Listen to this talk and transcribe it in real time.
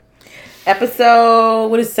Episode,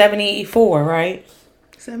 what is 74, right?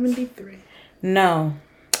 73. No.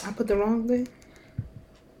 I put the wrong thing.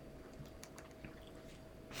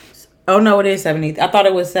 Oh, no, it is 70. I thought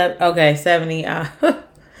it was 70.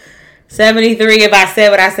 73 if I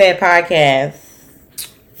said what I said podcast.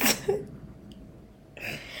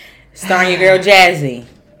 Starring your girl Jazzy.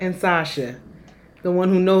 And Sasha. The one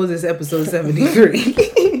who knows this episode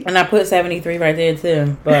 73. And I put 73 right there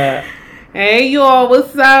too. But hey y'all,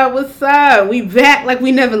 what's up? What's up? We back like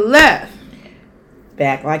we never left.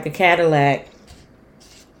 back like a Cadillac.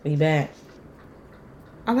 We back.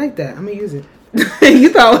 I like that. I'm gonna use it. you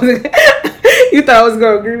thought I was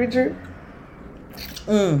gonna agree with you?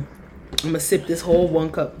 I'm gonna sip this whole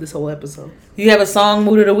one cup, this whole episode. You have a song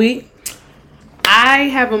mood of the week? I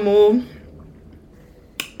have a mood.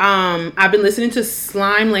 I've been listening to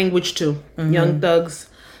Slime Language 2, Young Thug's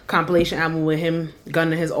compilation album with him,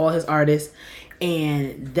 Gunna, all his artists,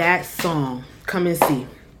 and that song, Come and See,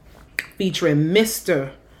 featuring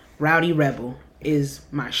Mr. Rowdy Rebel, is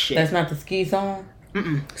my shit. That's not the Ski song?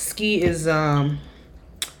 Ski is, don't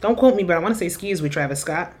quote me, but I want to say Ski is with Travis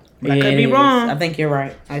Scott. But Yeah, I could be it wrong. is. I think you're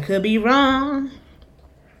right. I could be wrong.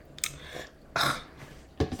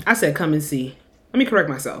 I said Come and See. Let me correct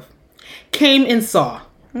myself. Came and Saw.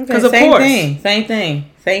 Because of course. Same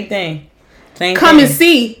thing. Come and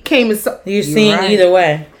See, Came and Saw. You sing right. Either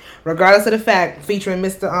way. Regardless of the fact, featuring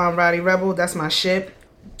Mr. Rowdy Rebel, that's my shit.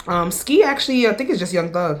 Ski actually, I think it's just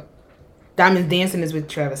Young Thug. Diamond Dancing is with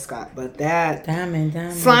Travis Scott, but that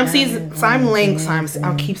Slime Season, Slime Language.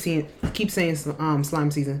 I keep saying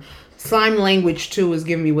Slime Season. Slime Language 2 is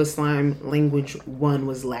giving me what Slime Language 1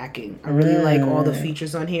 was lacking. I really like all the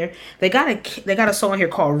features on here. They got a song here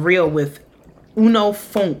called Real with Uno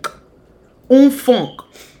Funk. Unfonk.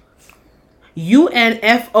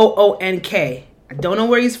 UNFOONK. I don't know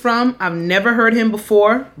where he's from. I've never heard him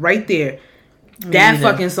before. Right there. That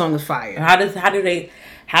fucking song is fire. How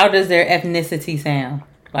does their ethnicity sound?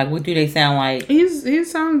 Like, what do they sound like? He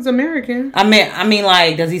sounds American. I mean,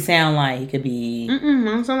 like, does he sound like he could be? I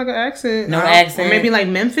don't sound like an accent. No accent. Or maybe like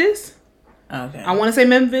Memphis. Okay. I want to say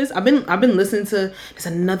Memphis. I've been listening to there's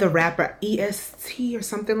another rapper, EST or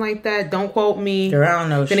something like that. Don't quote me. Girl, I don't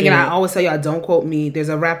know. Then again, I always tell y'all don't quote me. There's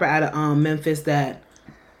a rapper out of Memphis that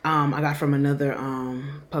I got from another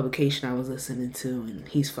publication I was listening to, and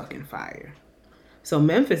he's fucking fire. So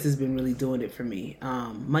Memphis has been really doing it for me.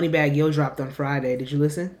 Moneybagg Yo dropped on Friday. Did you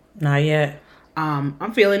listen? Not yet.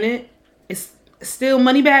 I'm feeling it. It's still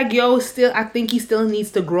Moneybagg Yo. I think he still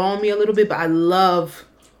needs to grow on me a little bit, but I love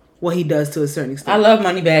what he does to a certain extent. I love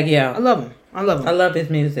Moneybagg Yo. I love him. I love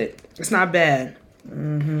his music. It's not bad.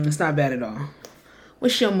 It's not bad at all.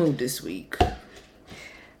 What's your mood this week?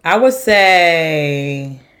 I would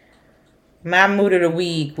say my mood of the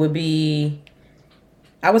week would be,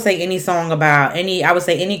 I would say any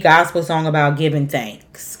gospel song about giving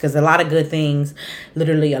thanks. Because a lot of good things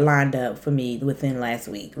literally aligned up for me within last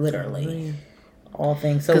week. Literally. All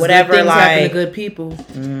things. So whatever, good things happen to like, good people.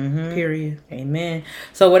 Period. Amen.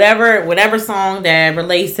 So whatever song that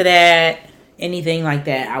relates to that, anything like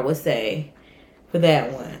that, I would say for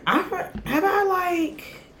that one. I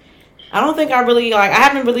don't think I really I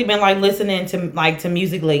haven't really been like listening to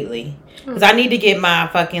music lately. Because I need to get my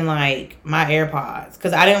fucking my AirPods.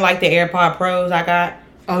 Because I didn't like the AirPod Pros I got.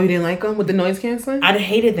 Oh, you didn't like them with the noise canceling? I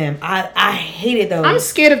hated them. I hated those. I'm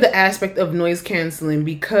scared of the aspect of noise canceling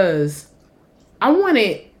because I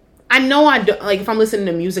know I do, like if I'm listening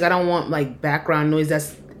to music, I don't want like background noise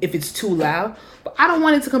if it's too loud. But I don't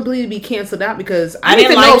want it to completely be canceled out because I need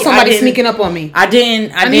to know if somebody's sneaking up on me. I need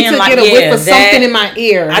to get a whiff of something in my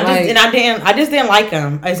ear. I just didn't like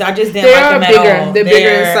them. I just didn't like them at all. They're bigger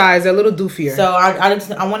in size. They're a little doofier. So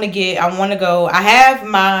I want to go. I have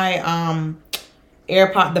my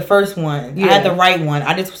AirPod, the first one. Yeah. I had the right one.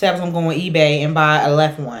 I just said I was gonna go on eBay and buy a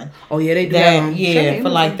left one. Oh yeah, they do that. Yeah, for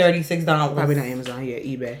like $36. Probably not Amazon. Yeah,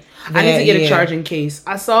 eBay. I need to get a charging case.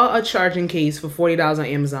 I saw a charging case for $40 on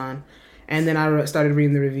Amazon, and then I started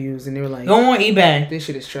reading the reviews, and they were like, "Go on eBay. This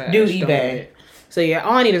shit is trash. Do eBay." So yeah,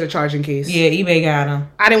 all I need is a charging case. Yeah, eBay got them.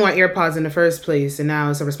 I didn't want AirPods in the first place, and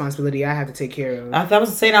now it's a responsibility I have to take care of. I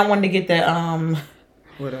was saying I wanted to get that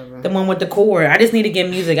whatever. The one with the cord. I just need to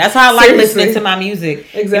get music. That's how I like listening to my music.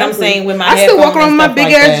 Exactly. You know what I'm saying? With my I still walk around with my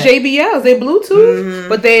big ass that. JBLs. They Bluetooth,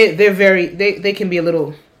 but they're very they can be a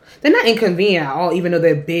little. They're not inconvenient at all, even though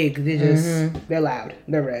they're big. They just they're loud.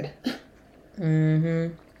 They're red.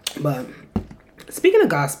 But speaking of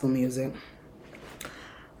gospel music,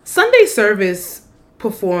 Sunday service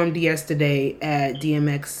performed yesterday at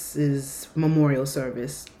DMX's memorial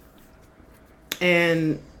service,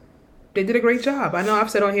 and they did a great job. I know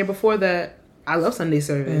I've said on here before that I love Sunday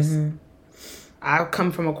service. I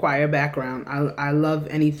come from a choir background. I love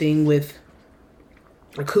anything with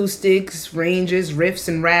acoustics, ranges, riffs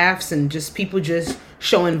and rafts, and just people just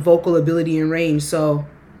showing vocal ability and range. So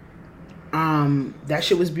that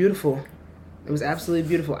shit was beautiful. It was absolutely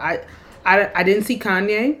beautiful. I didn't see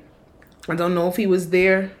Kanye. I don't know if he was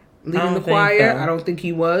there leading the choir. I don't think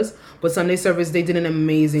he was. But Sunday service, they did an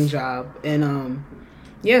amazing job. And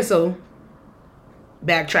yeah, so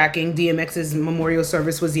backtracking, DMX's memorial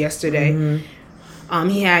service was yesterday. Mm-hmm.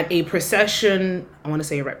 He had a procession, I want to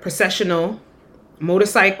say it right, processional,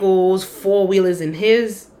 motorcycles, four-wheelers, and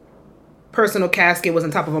his personal casket was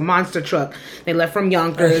on top of a monster truck. They left from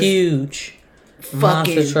Yonkers. A huge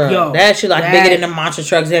monster truck. Yo, that shit like bigger than the monster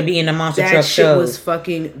trucks that be in the monster truck shows. That shit was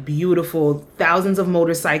fucking beautiful. Thousands of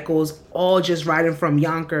motorcycles, all just riding from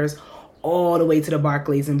Yonkers all the way to the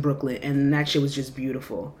Barclays in Brooklyn, and that shit was just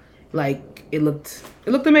beautiful. Like it looked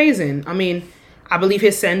amazing. I mean, I believe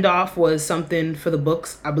his send-off was something for the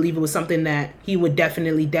books. I believe it was something that he would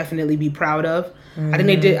definitely be proud of. Mm-hmm.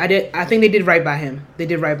 I think they did right by him. They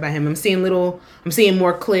did right by him. I'm seeing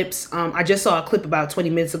more clips. I just saw a clip about 20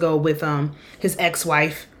 minutes ago with his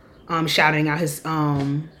ex-wife shouting out his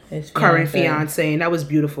current fiance, and that was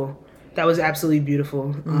beautiful. That was absolutely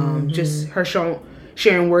beautiful. Just her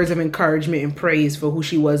sharing words of encouragement and praise for who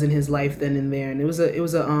she was in his life then and there, and it was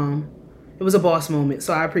a boss moment.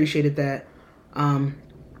 So I appreciated that.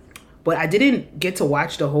 But I didn't get to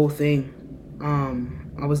watch the whole thing.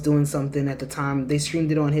 I was doing something at the time. They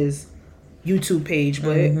streamed it on his YouTube page,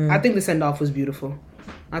 but I think the send off was beautiful.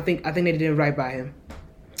 I think they did it right by him,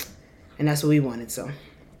 and that's what we wanted. So,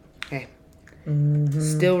 hey,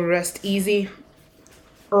 still rest easy,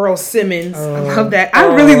 Earl Simmons. I love that.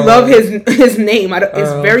 I really love his name.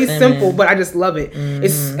 It's very simple, but I just love it.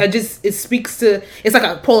 It speaks to. It's like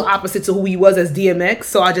a polar opposite to who he was as DMX.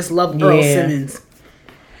 So I just love Earl Simmons.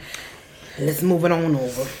 Let's move it on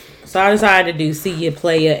over. So I decided to do See Ya,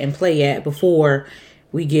 Play Ya, and Play At before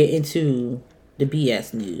we get into the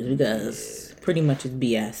BS news, because pretty much it's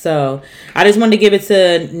BS. So I just wanted to give it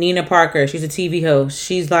to Nina Parker. She's a TV host.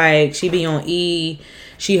 She be on E!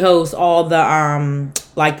 She hosts all the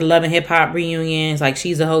like the Love and Hip Hop reunions. Like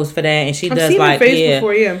she's a host for that, and she does like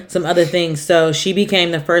some other things. So she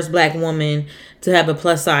became the first Black woman to have a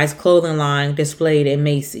plus size clothing line displayed at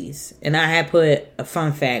Macy's. And I had put a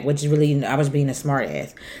fun fact, which is really, I was being a smart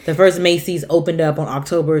ass. The first Macy's opened up on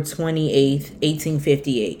October 28th,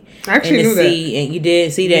 1858. I actually knew that. And you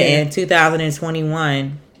did see that in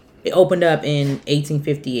 2021. It opened up in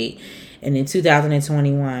 1858. And in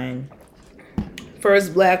 2021...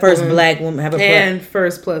 First black woman have a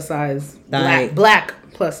first plus size black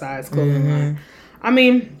plus size clothing line. I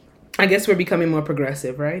mean, I guess we're becoming more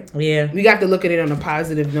progressive, right? Yeah, we got to look at it on a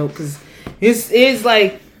positive note, because it's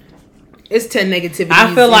like it's 10 negativities.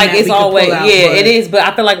 I feel like it's always it is, but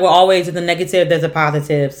I feel like we're always in the negative. There's a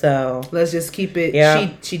positive, so let's just keep it.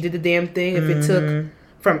 Yeah. She did the damn thing. If it took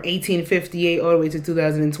from 1858 all the way to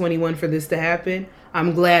 2021 for this to happen,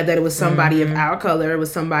 I'm glad that it was somebody of our color. It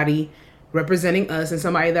was somebody representing us, and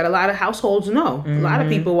somebody that a lot of households know. A lot of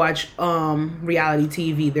people watch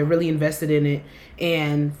reality TV. They're really invested in it,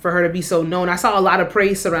 and for her to be so known, I saw a lot of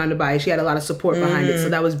praise surrounded by it. She had a lot of support behind it, so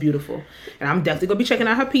that was beautiful. And I'm definitely gonna be checking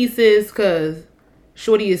out her pieces, because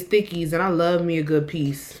shorty is thickies, and I love me a good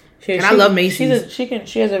piece. I love Macy's.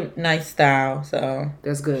 She has a nice style, so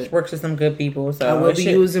that's good. She works with some good people, so I will be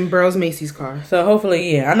using Burroughs Macy's car. So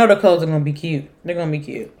hopefully, I know the clothes are gonna be cute. They're gonna be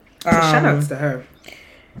cute. Shout outs to her.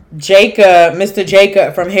 Mr.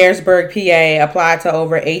 Jacob from Harrisburg, PA, applied to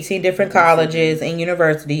over 18 different colleges and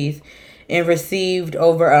universities and received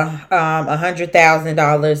over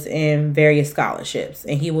 $100,000 in various scholarships.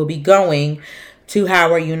 And he will be going to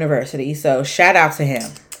Howard University. So shout out to him.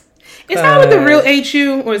 Is Howard the real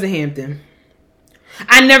HU, or is it Hampton?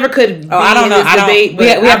 I never could. I don't know. Debate, but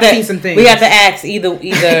I've seen some things. We have to ask either one,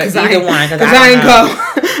 because I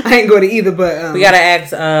ain't go to either. But we gotta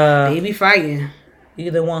ask. They be fighting.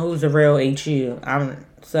 Either one who's the real HU. You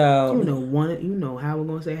know how we're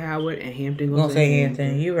gonna say Howard, and Hampton gonna say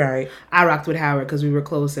Hampton. You right. I rocked with Howard because we were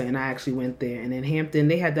closer, and I actually went there. And then Hampton,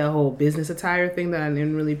 they had that whole business attire thing that I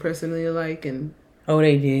didn't really personally like. And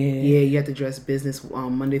they did. Yeah, you had to dress business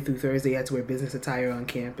Monday through Thursday. You had to wear business attire on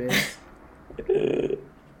campus.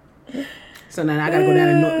 So now I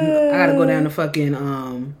gotta go down to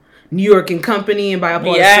fucking New York and Company and buy up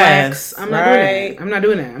all the slacks. I'm not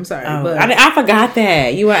doing that. I'm sorry. But I forgot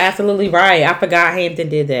that. You are absolutely right. I forgot Hampton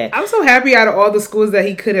did that. I'm so happy out of all the schools that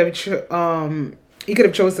he could have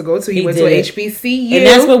chose to go to. He went to HBCU. And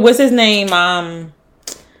that's what's his name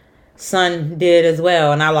son did as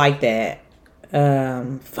well, and I like that.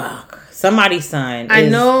 Somebody's son. I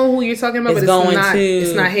know who you're talking about, but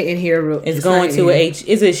it's not hitting here. It's going to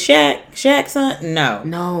is it Shaq? Shaq's son?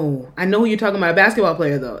 No. I know who you're talking about. A basketball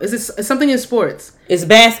player, though. It's something in sports. It's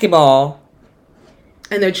basketball.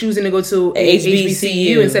 And they're choosing to go to a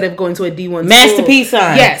HBCU instead of going to a D1 Master P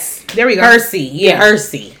son. Yes. There we go. Hersey. Yeah,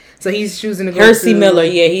 Hersey. So he's choosing to go Hersey Miller.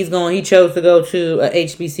 Yeah, he chose to go to a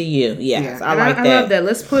HBCU. Yes, I like that. I love that.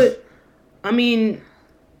 Let's put, I mean,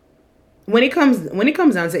 when it comes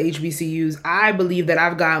down to HBCUs, I believe that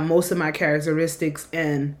I've got most of my characteristics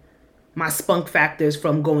and my spunk factors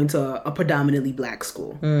from going to a predominantly black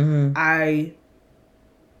school. Mm-hmm. I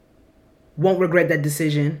won't regret that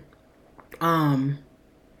decision.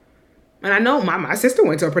 And I know my sister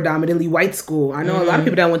went to a predominantly white school. I know a lot of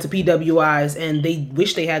people that went to PWIs and they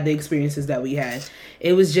wish they had the experiences that we had.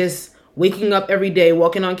 It was just waking up every day,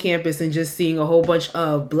 walking on campus and just seeing a whole bunch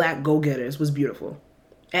of black go-getters was beautiful.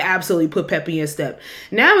 It absolutely put pep in your step.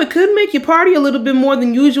 Now it could make you party a little bit more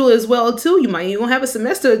than usual as well too. You gonna have a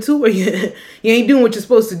semester or two where you ain't doing what you're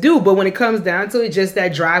supposed to do. But when it comes down to it, just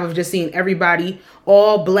that drive of just seeing everybody,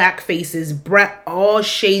 all black faces, all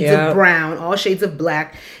shades of brown, all shades of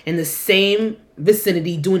black, in the same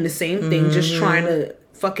vicinity, doing the same thing, just trying to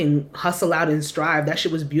fucking hustle out and strive. That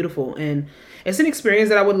shit was beautiful, and it's an experience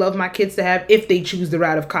that I would love my kids to have if they choose the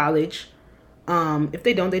route of college. If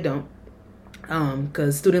they don't, they don't.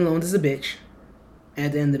 Because student loans is a bitch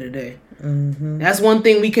at the end of the day. Mm-hmm. That's one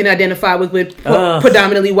thing we can identify with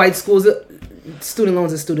predominantly white schools. Student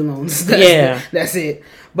loans are student loans. That's it.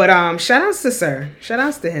 But shout outs to sir. Shout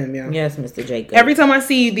outs to him, yo. Yes, Mr. Jacob. Every time I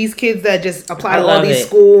see these kids that just apply to all these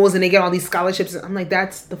schools and they get all these scholarships, I'm like,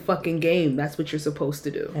 that's the fucking game. That's what you're supposed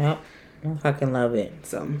to do. Yep. I fucking love it.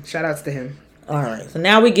 So shout outs to him. All right. So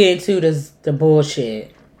now we get into the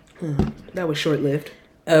bullshit. That was short lived.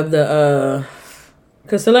 Of the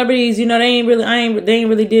because celebrities, they ain't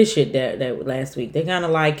really did shit that last week. They kind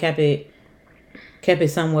of like kept it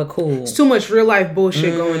somewhat cool. It's too much real life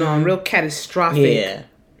bullshit going on, real catastrophic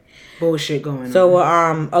bullshit going on. So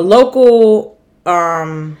a local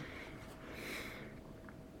I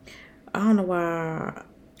don't know why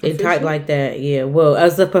they type like that. Yeah, well,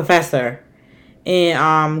 as a professor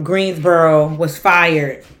in Greensboro was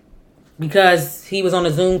fired because he was on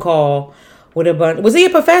a Zoom call with a bunch. Was he a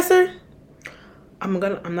professor? I'm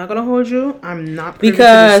not gonna hold you. I'm not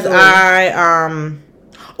because I'm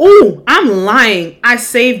lying. I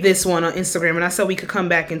saved this one on Instagram and I said we could come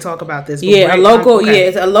back and talk about this. Yeah,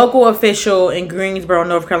 it's a local official in Greensboro,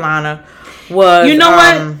 North Carolina. Was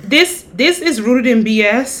what? This is rooted in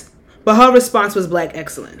BS, but her response was black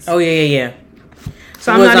excellence. Oh yeah.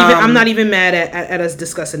 So I'm not even mad at us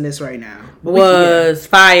discussing this right now. Was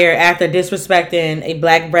fired after disrespecting a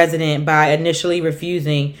black resident by initially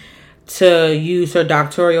refusing to use her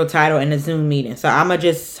doctoral title in a Zoom meeting. So I'ma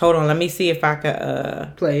just hold on. Let me see if I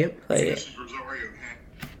could play it. Sorry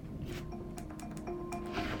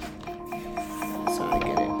to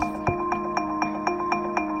get it.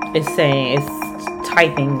 It's saying it's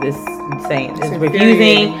typing. It's saying it's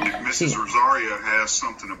refusing. Mrs. Rosario has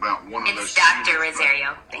something about one of those. It's Dr.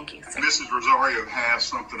 Rosario. Thank you, sir. Mrs. Rosario has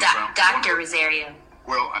something about Dr. Rosario.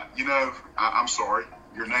 Well, I'm sorry.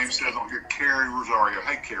 Your name says on here, Carrie Rosario.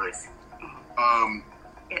 Hey, Carrie.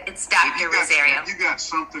 It's Dr. Rosario. You got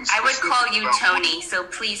something. I would call you Tony, so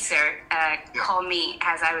please, sir, call me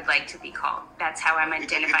as I would like to be called. That's how I'm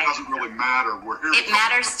identifying. It doesn't really matter. We're here. It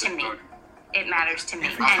matters to me. It matters to me.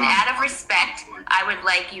 And out of respect, I would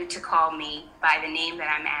like you to call me by the name that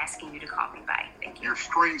I'm asking you to call me by. Thank you. Your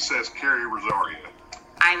screen says Carrie Rosario.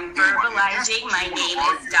 I'm verbalizing my name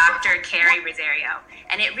is Dr. Carrie Rosario.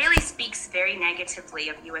 And it really speaks very negatively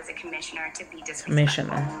of you as a commissioner to be disrespectful.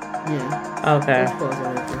 Commissioner. Yeah. Okay.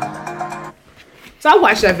 So I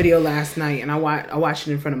watched that video last night, and I watched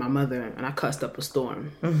it in front of my mother, and I cussed up a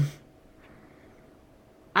storm.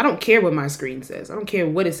 I don't care what my screen says. I don't care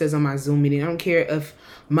what it says on my Zoom meeting. I don't care if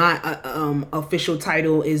my official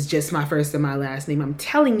title is just my first and my last name. I'm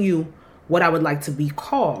telling you what I would like to be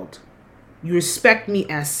called. You respect me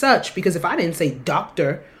as such, because if I didn't say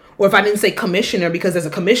doctor, or if I didn't say commissioner, because as a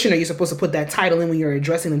commissioner, you're supposed to put that title in when you're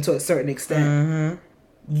addressing them to a certain extent,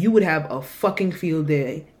 you would have a fucking field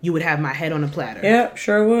day. You would have my head on a platter. Yep,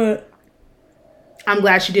 sure would. I'm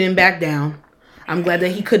glad she didn't back down. I'm glad that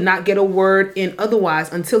he could not get a word in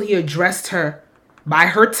otherwise until he addressed her by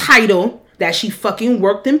her title that she fucking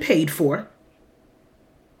worked and paid for.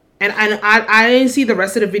 And I didn't see the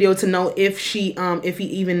rest of the video to know if he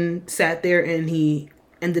even sat there and he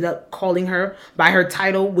ended up calling her by her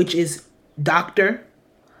title, which is doctor.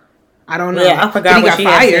 I don't know. Yeah, I forgot what she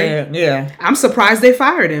got fired. Yeah. I'm surprised they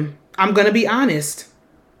fired him. I'm going to be honest.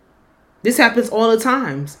 This happens all the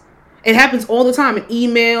time. It happens all the time in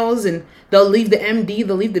emails, and they'll leave the MD,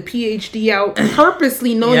 they'll leave the PhD out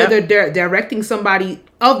purposely, knowing that they're directing somebody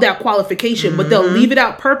of that qualification, but they'll leave it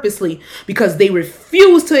out purposely because they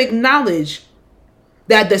refuse to acknowledge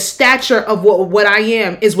that the stature of what I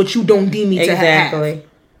am is what you don't deem me to have.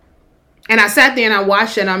 And I sat there and I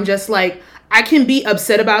watched it, and I'm just like, I can be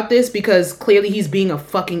upset about this because clearly he's being a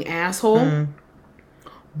fucking asshole.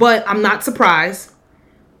 But I'm not surprised.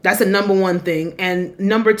 That's the number one thing. And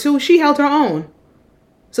number two, she held her own.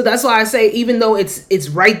 So that's why I say, even though it's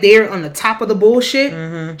right there on the top of the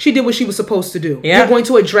bullshit, she did what she was supposed to do. You're going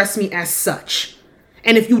to address me as such.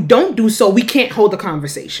 And if you don't do so, we can't hold the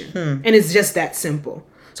conversation. And it's just that simple.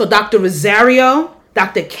 So Dr.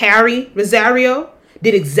 Carrie Rosario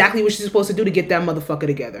did exactly what she's supposed to do to get that motherfucker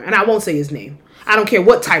together. And I won't say his name. I don't care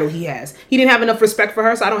what title he has. He didn't have enough respect for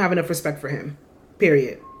her, so I don't have enough respect for him.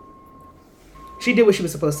 Period. She did what she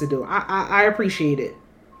was supposed to do. I appreciate it.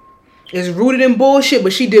 It's rooted in bullshit,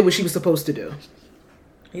 but she did what she was supposed to do.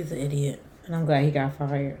 He's an idiot. And I'm glad he got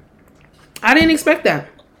fired. I didn't expect that.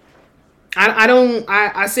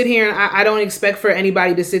 I sit here and I don't expect for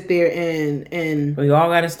anybody to sit there and we all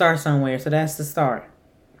got to start somewhere, so that's the start.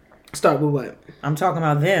 Start with what? I'm talking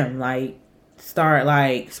about them. Like, start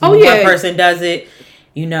like, so one person does it,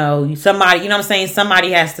 you know, somebody, you know what I'm saying?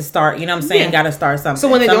 Somebody has to start, you know what I'm saying? Got to start something. So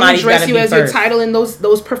when they don't address you as your title in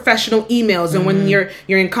those professional emails, and when you're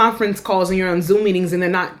in conference calls and you're on Zoom meetings and they're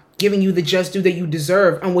not giving you the just due that you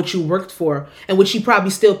deserve and what you worked for and what you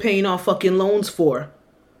probably still paying off fucking loans for.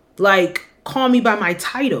 Like, call me by my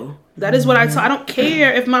title. That is what I don't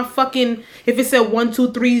care if my fucking, if it said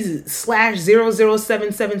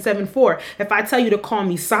 123/0077774. If I tell you to call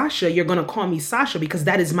me Sasha, you're going to call me Sasha because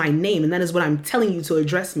that is my name and that is what I'm telling you to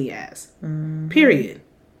address me as. Period.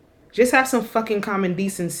 Just have some fucking common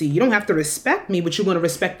decency. You don't have to respect me, but you're going to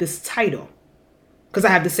respect this title because I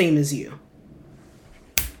have the same as you.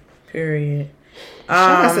 Period.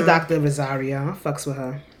 Shout out to Dr. Rosario. I fucks with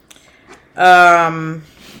her.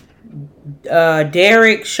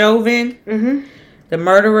 Derek Chauvin, the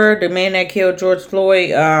murderer, the man that killed George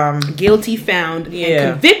Floyd, guilty found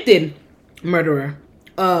and convicted murderer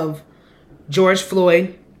of George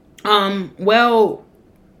Floyd. Well,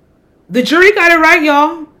 the jury got it right,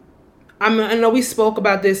 y'all. I know we spoke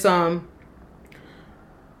about this.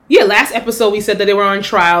 Last episode we said that they were on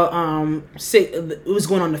trial. It was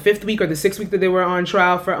going on the 5th week or the 6th week that they were on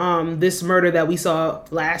trial for this murder that we saw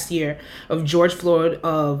last year of George Floyd,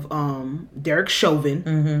 of Derek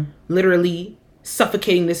Chauvin, literally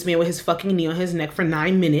suffocating this man with his fucking knee on his neck for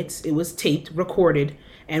 9 minutes. It was taped, recorded,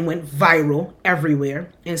 and went viral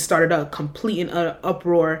everywhere and started a complete and utter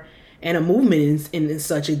uproar and a movement and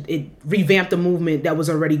such. It revamped a movement that was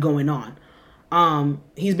already going on.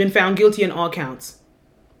 He's been found guilty on all counts.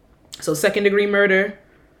 So 2nd-degree murder,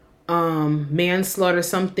 manslaughter,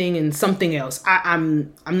 something, and something else.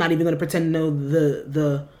 I'm not even going to pretend to know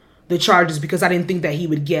the charges because I didn't think that he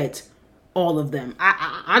would get all of them.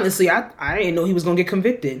 I honestly didn't know he was going to get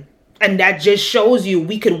convicted. And that just shows you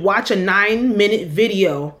we could watch a 9-minute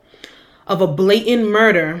video of a blatant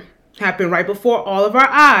murder happen right before all of our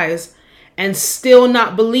eyes and still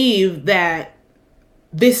not believe that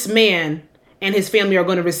this man and his family are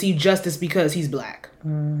going to receive justice because he's black.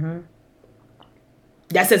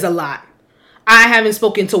 That says a lot. I haven't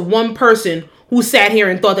spoken to one person who sat here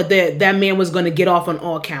and thought that that man was going to get off on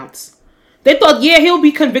all counts. They thought, he'll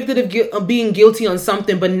be convicted of being guilty on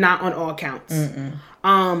something, but not on all counts.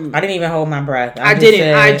 I didn't even hold my breath. I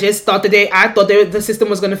didn't. I just thought the system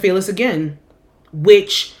was going to fail us again,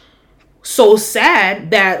 which so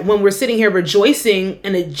sad that when we're sitting here rejoicing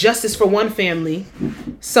in a justice for one family,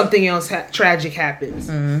 something else tragic happens.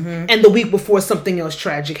 And the week before, something else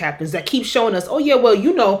tragic happens that keeps showing us,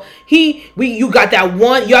 y'all got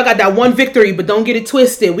that one victory, but don't get it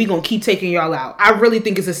twisted. We gonna keep taking y'all out. I really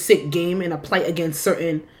think it's a sick game and a plight against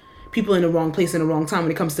certain people in the wrong place in the wrong time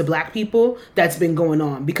when it comes to black people that's been going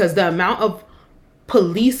on, because the amount of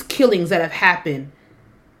police killings that have happened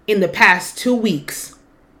in the past 2 weeks,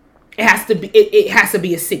 it has to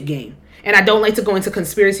be a sick game. And I don't like to go into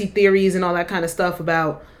conspiracy theories and all that kind of stuff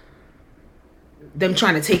about them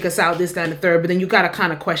trying to take us out, this, that, and the third. But then you got to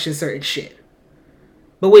kind of question certain shit.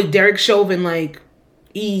 But with Derek Chauvin, like,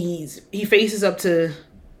 he faces up to,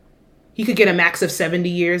 he could get a max of 70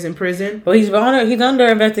 years in prison. Well, he's under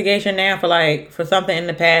investigation now for something in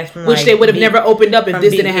the past. Which they would have never opened up if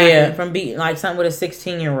this didn't happen. Yeah, from beating like something with a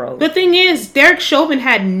 16-year-old. The thing is, Derek Chauvin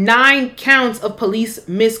had 9 counts of police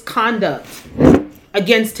misconduct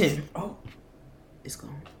against him. Oh, it's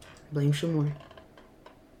gone. Blame Shamor.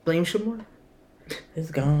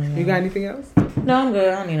 It's gone. You got anything else? No, I'm good.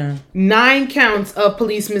 I don't need none. 9 counts of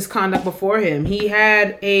police misconduct before him. He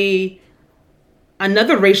had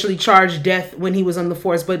another racially charged death when he was on the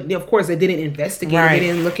force, but of course they didn't investigate. Right. They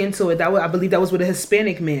didn't look into it. I believe that was with a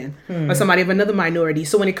Hispanic man or somebody of another minority.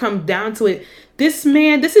 So when it comes down to it, this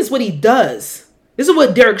man, this is what he does. This is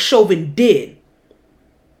what Derek Chauvin did.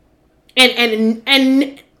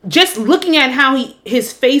 And just looking at how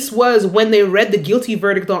his face was when they read the guilty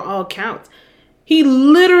verdict on all counts, he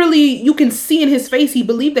literally, you can see in his face, he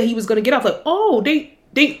believed that he was going to get off. Like, oh,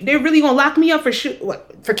 they're really gonna lock me up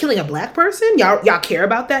for killing a black person? Y'all care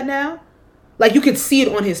about that now? Like, you could see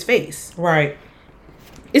it on his face. Right.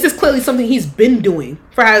 This is clearly something he's been doing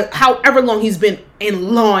for however long he's been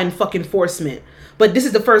in law and fucking enforcement. But this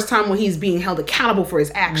is the first time when he's being held accountable for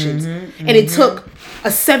his actions. And it took a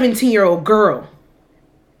 17-year-old girl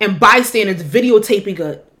and bystanders videotaping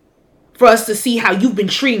it for us to see how you've been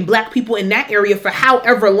treating black people in that area for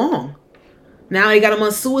however long. Now they got him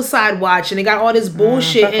on suicide watch and they got all this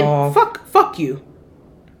bullshit fuck you.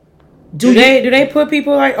 Do they put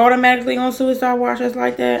people like automatically on suicide watch just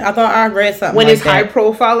like that? I thought I read something when like it's high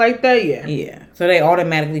profile like that. Yeah. Yeah. So they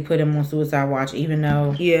automatically put him on suicide watch even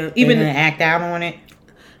though even didn't act out on it.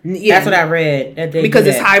 Yeah. That's what I read. Because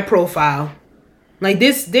it's high profile. Like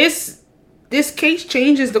this case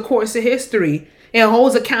changes the course of history. It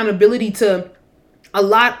holds accountability to a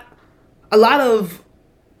lot of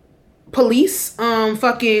police,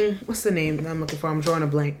 what's the name I'm looking for? I'm drawing a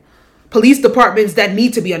blank. Police departments that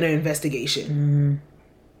need to be under investigation.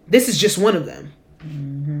 This is just one of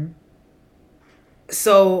them.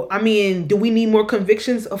 So, I mean, do we need more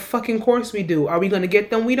convictions? Of fucking course we do. Are we going to get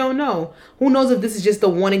them? We don't know. Who knows if this is just the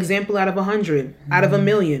one example out of 100, out of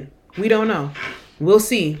 1,000,000? We don't know. We'll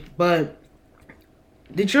see. But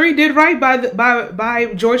the jury did right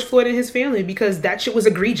by George Floyd and his family because that shit was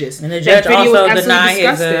egregious. And the judge also denied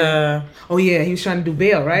his... Oh yeah, he was trying to do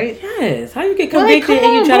bail, right? Yes. How you get convicted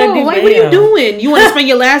and you try to do bail? What are you doing? You want to spend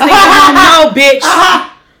your last day at home? No, bitch.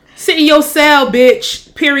 Sit in your cell,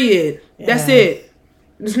 bitch. Period. Yes. That's it.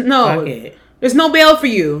 No. There's no bail for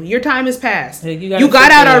you. Your time has passed. You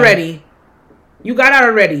got out already. You got out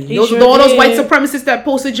already. All those white supremacists that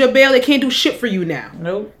posted your bail, they can't do shit for you now.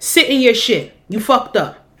 Nope. Sit in your shit. You fucked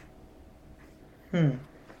up.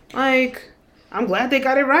 Like, I'm glad they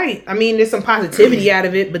got it right. I mean, there's some positivity out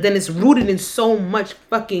of it, but then it's rooted in so much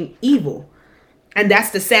fucking evil. And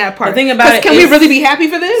that's the sad part. The thing about it, can we really be happy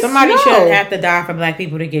for this? Somebody shouldn't have to die for black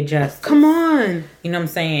people to get justice. Come on. You know what I'm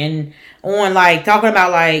saying? On like talking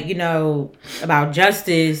about like, you know, about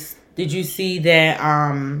justice, did you see that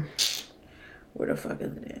where the fuck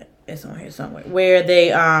is it? It's on here somewhere. Where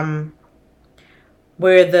they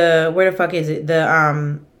where the fuck is it?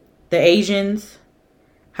 The Asians,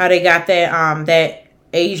 how they got that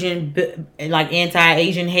Asian like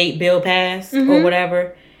anti-Asian hate bill passed or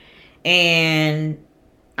whatever. And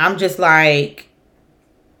I'm just like,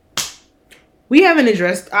 we haven't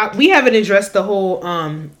addressed the whole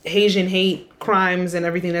Asian hate crimes and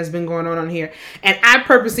everything that's been going on here. And I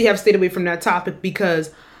purposely have stayed away from that topic because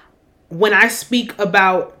when I speak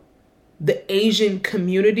about the Asian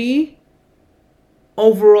community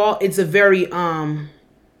overall, it's a very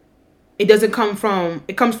it comes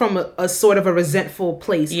from a sort of a resentful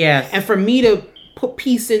place. Yes. And for me to put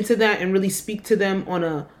peace into that and really speak to them on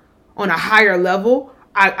a higher level,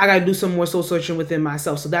 I gotta do some more soul searching within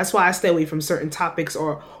myself. So that's why I stay away from certain topics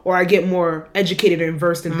or I get more educated and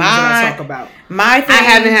versed in things that I talk about. I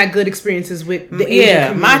haven't had good experiences with the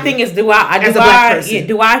Asian community. My thing is, do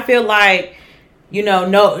I feel like, you know,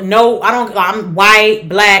 no, I don't. I'm white,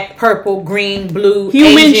 black, purple, green, blue.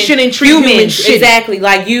 Humans shouldn't treat humans shitty. Exactly,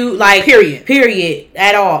 like you, like period,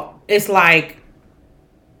 at all. It's like,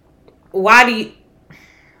 why do you?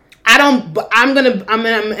 I'm gonna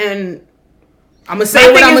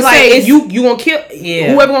say what I'm gonna say. You gonna kill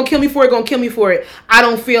whoever gonna kill me for it. Gonna kill me for it. I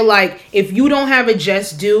don't feel like if you don't have a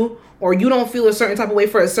just due or you don't feel a certain type of way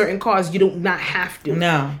for a certain cause, you do not have to.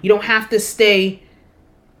 No, you don't have to stay.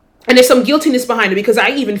 And there's some guiltiness behind it because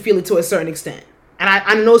I even feel it to a certain extent. And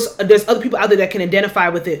I know there's other people out there that can identify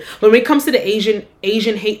with it. But when it comes to the Asian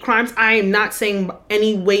hate crimes, I am not saying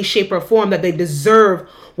any way, shape, or form that they deserve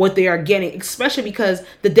what they are getting. Especially because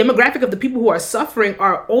the demographic of the people who are suffering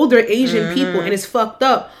are older Asian people. And it's fucked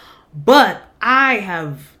up. But I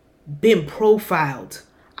have been profiled.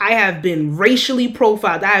 I have been racially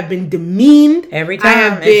profiled. I have been demeaned. Every time. I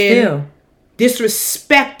have been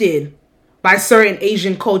disrespected by certain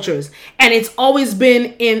Asian cultures. And it's always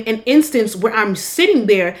been in an instance where I'm sitting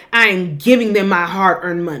there, I am giving them my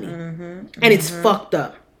hard-earned money. And it's fucked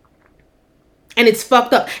up. And it's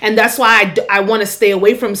fucked up. And that's why I want to stay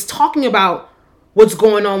away from talking about what's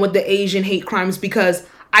going on with the Asian hate crimes, because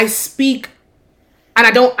I speak, and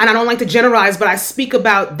I don't like to generalize, but I speak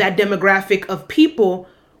about that demographic of people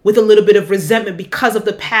with a little bit of resentment because of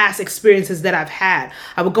the past experiences that I've had.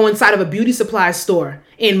 I would go inside of a beauty supply store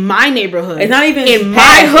in my neighborhood. It's not even in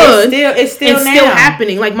past. My hood. It's still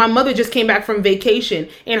happening. Like, my mother just came back from vacation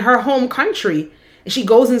in her home country, and she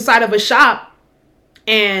goes inside of a shop,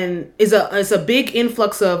 and it's a big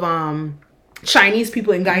influx of Chinese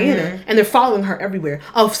people in Guyana, and they're following her everywhere.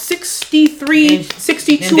 Of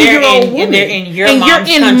 62-year-old woman. And they're in your mom's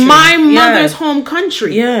country. And you're in my mother's home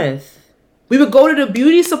country. Yes. We would go to the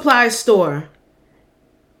beauty supply store,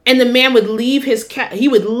 and the man would leave he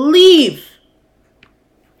would leave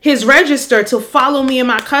his register to follow me and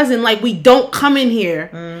my cousin. Like, we don't come in here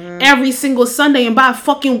every single Sunday and buy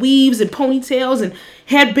fucking weaves and ponytails and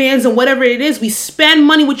headbands and whatever it is. We spend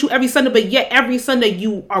money with you every Sunday, but yet every Sunday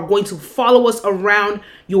you are going to follow us around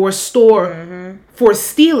your store for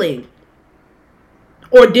stealing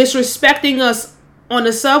or disrespecting us on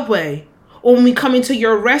the subway, or when we come into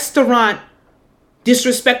your restaurant,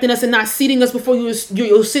 disrespecting us and not seating us before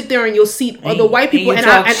you'll sit there and you'll seat other white people, and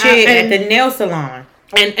talk shit at the nail salon,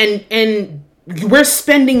 and we're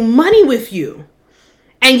spending money with you,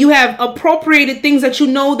 and you have appropriated things that you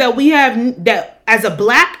know that we have, that as a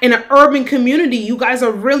black in an urban community, you guys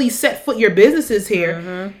are really set foot your businesses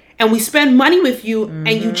here, and we spend money with you,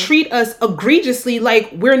 and you treat us egregiously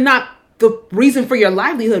like we're not the reason for your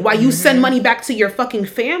livelihood. Why you send money back to your fucking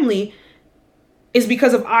family is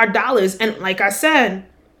because of our dollars. And like I said,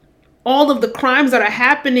 all of the crimes that are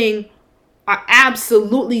happening are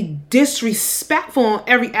absolutely disrespectful on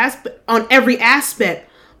every aspect.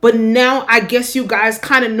 But now I guess you guys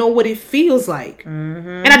kind of know what it feels like.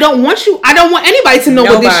 And I don't want anybody to know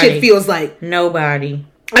what this shit feels like. Nobody.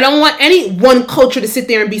 I don't want any one culture to sit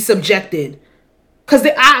there and be subjected. Because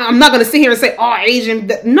I'm not going to sit here and say, oh,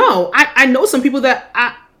 Asian. No, I know some people that,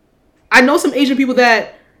 I know some Asian people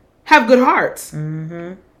that have good hearts,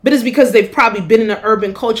 but it's because they've probably been in an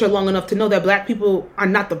urban culture long enough to know that black people are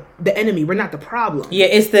not the enemy. We're not the problem. Yeah,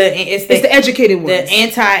 it's the educated ones. The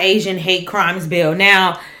anti-Asian hate crimes bill.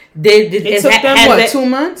 Now, it took them 2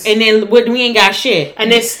 months, and then we ain't got shit.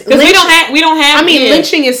 And it's because we don't have. I mean,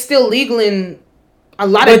 lynching is still legal in a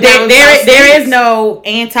lot of. But there is no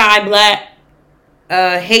anti-black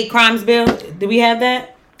hate crimes bill. Do we have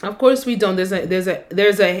that? Of course we don't.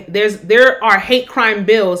 There are hate crime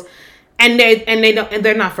bills, and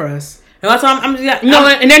they're not for us. No, that's what and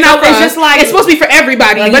they're not for us. Just like, it's supposed to be for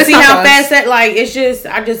everybody. Like, but you see how fast that, like, it's just,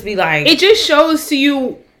 I just be like, it just shows to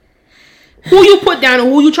you who you put down and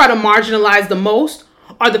who you try to marginalize the most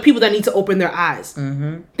are the people that need to open their eyes.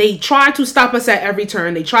 They try to stop us at every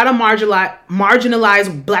turn. They try to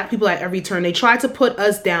marginalize black people at every turn. They try to put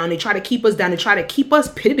us down. They try to keep us down. They try to keep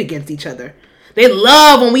us pitted against each other. They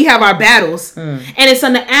love when we have our battles. And it's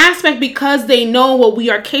on the aspect because they know what we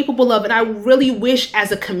are capable of. And I really wish as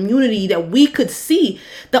a community that we could see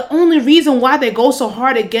the only reason why they go so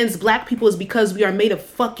hard against black people is because we are made of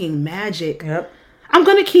fucking magic. Yep. I'm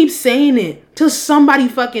going to keep saying it till somebody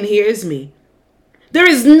fucking hears me. There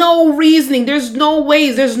is no reasoning. There's no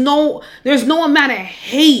ways. There's no amount of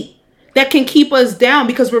hate that can keep us down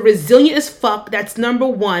because we're resilient as fuck. That's number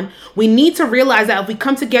one. We need to realize that if we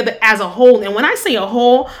come together as a whole, and when I say a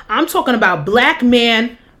whole, I'm talking about black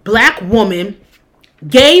man, black woman,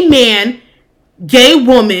 gay man, gay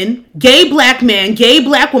woman, gay black man, gay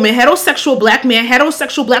black woman, heterosexual black man,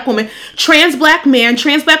 heterosexual black woman, trans black man,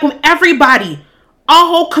 trans black woman, everybody, our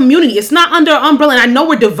whole community. It's not under an umbrella. And I know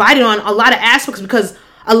we're divided on a lot of aspects because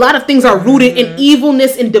a lot of things are rooted in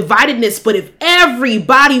evilness and dividedness, but if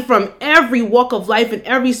everybody from every walk of life and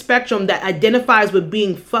every spectrum that identifies with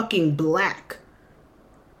being fucking black,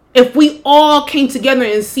 if we all came together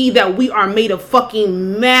and see that we are made of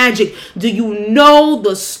fucking magic, do you know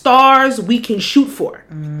the stars we can shoot for?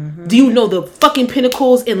 Do you know the fucking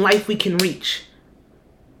pinnacles in life we can reach?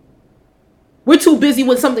 We're too busy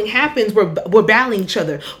when something happens, we're battling each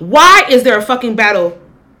other. Why is there a fucking battle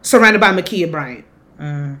surrounded by Ma'Khia Bryant?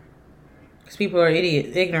 Because people are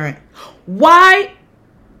idiots, ignorant. Why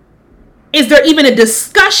is there even a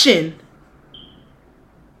discussion?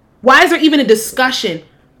 Why is there even a discussion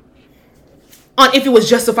on if it was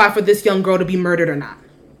justified for this young girl to be murdered or not?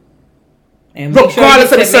 And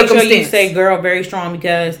regardless of the circumstance. Make sure you say girl very strong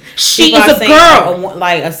because she is a girl.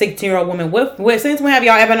 Like a 16-year-old woman. Since when have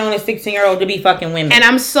y'all ever known a 16-year-old to be fucking women? And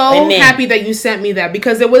I'm so happy that you sent me that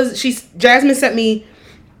because Jasmine sent me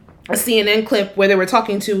a CNN clip where they were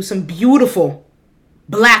talking to some beautiful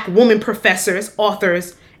black woman professors,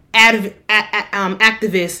 authors,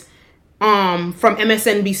 activists from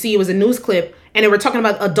MSNBC. It was a news clip. And they were talking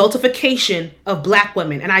about adultification of black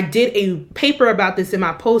women. And I did a paper about this in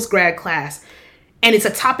my post-grad class. And it's a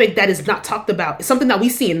topic that is not talked about. It's something that we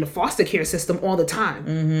see in the foster care system all the time.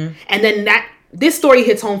 Mm-hmm. And then this story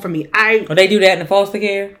hits home for me. They do that in the foster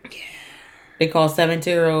care? Yeah. They call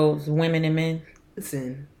 17-year-olds women and men?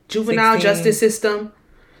 Listen, juvenile justice system.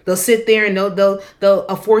 They'll sit there and they'll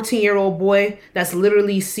a 14-year-old boy that's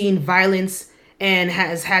literally seen violence and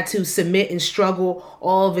has had to submit and struggle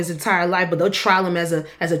all of his entire life, but they'll trial him as a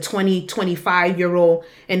 25-year-old,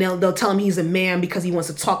 and they'll tell him he's a man because he wants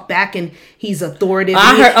to talk back and he's authoritative.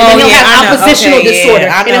 And he'll have oppositional disorder,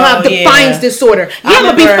 and he'll have defiance disorder. Yeah,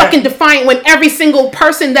 but be fucking defiant when every single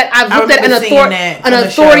person that I've looked at an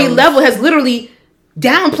authority level has literally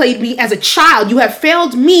downplayed me as a child. You have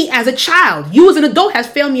failed me as a child. You as an adult has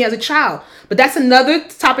failed me as a child. But that's another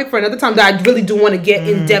topic for another time that I really do want to get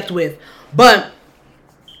in depth with. But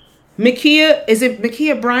Ma'Khia, is it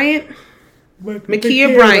Ma'Khia Bryant?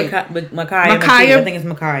 Ma'Khia Bryant. I think it's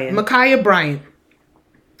Ma'Khia. Ma'Khia Bryant.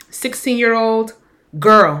 16-year-old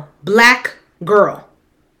girl. Black girl.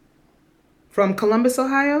 From Columbus,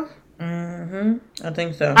 Ohio? Mm-hmm. I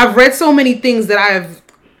think so. I've read so many things that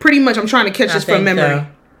I'm trying to catch this from memory. So.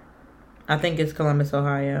 I think it's Columbus,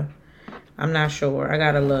 Ohio. I'm not sure. I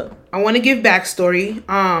gotta look. I want to give backstory.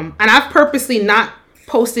 And I've purposely not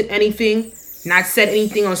posted anything, not said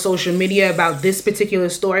anything on social media about this particular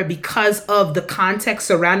story because of the context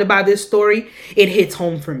surrounded by this story. It hits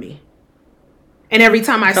home for me. And every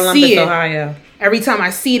time I see it, Ohio. Every time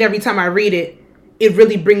I read it, it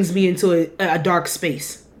really brings me into a dark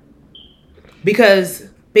space. Because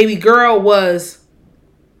baby girl was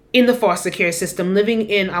in the foster care system, living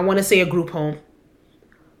in, I want to say, a group home.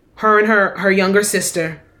 Her and her younger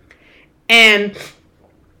sister. And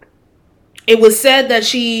it was said that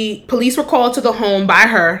police were called to the home by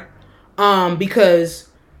her because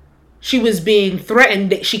she was being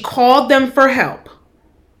threatened. She called them for help.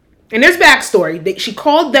 And there's backstory. She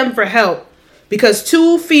called them for help because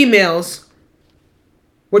two females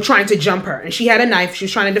were trying to jump her. And she had a knife. She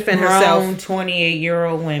was trying to defend herself.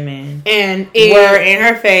 28-year-old women. And were in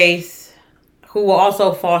her face, who will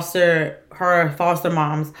also her foster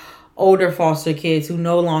moms, older foster kids who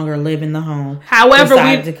no longer live in the home. However,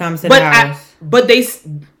 to come to the house.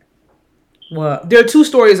 What? There are two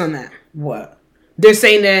stories on that. What? They're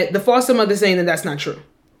saying that the foster mother saying that that's not true.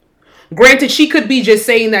 Granted, she could be just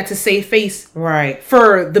saying that to save face, right?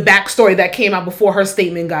 For the backstory that came out before her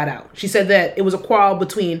statement got out. She said that it was a quarrel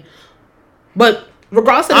between, but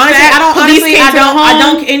regardless of the fact, I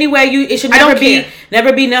don't. Anyway, it should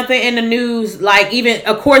never be nothing in the news. Like, even,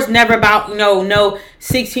 of course, never about no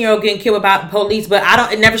 16-year-old getting killed by police. But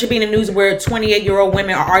it never should be in the news where 28-year-old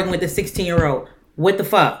women are arguing with a 16-year-old. What the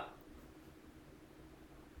fuck?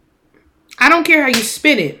 I don't care how you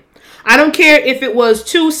spin it. I don't care if it was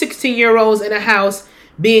two 16-year-olds in a house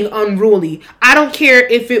being unruly. I don't care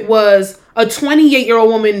if it was a 28-year-old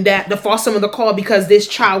woman that the foster mother called because this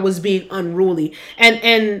child was being unruly.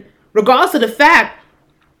 And regardless of the fact,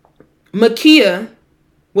 Ma'Khia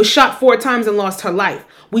was shot 4 times and lost her life.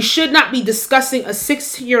 We should not be discussing a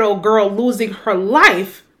 16-year-old girl losing her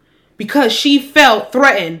life because she felt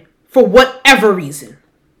threatened for whatever reason.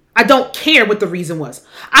 I don't care what the reason was.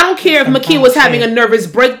 I don't care if Ma'Khia was having a nervous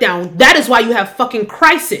breakdown. That is why you have fucking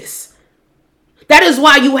crisis. That is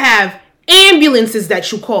why you have ambulances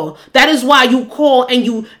that you call. That is why you call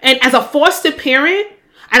and as a foster parent,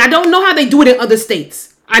 and I don't know how they do it in other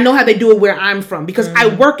states. I know how they do it where I'm from because I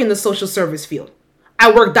work in the social service field.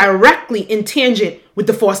 I work directly in tangent with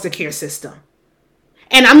the foster care system.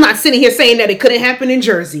 And I'm not sitting here saying that it couldn't happen in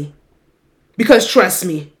Jersey. Because trust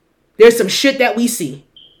me, there's some shit that we see.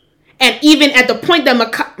 And even at the point that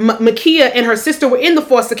Ma'Khia and her sister were in the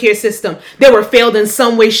foster care system, they were failed in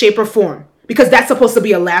some way, shape, or form. Because that's supposed to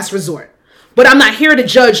be a last resort. But I'm not here to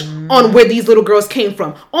judge on where these little girls came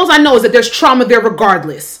from. All I know is that there's trauma there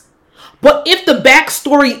regardless. But if the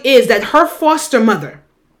backstory is that her foster mother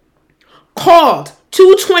called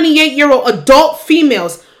 2 28-year-old adult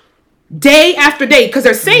females day after day, because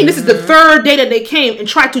they're saying this is the 3rd day that they came and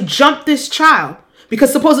tried to jump this child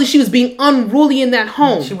because supposedly she was being unruly in that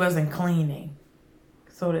home. She wasn't cleaning.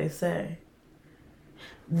 So they say.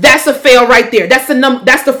 That's a fail right there. That's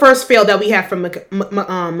the first fail that we have from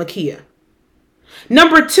Ma'Khia.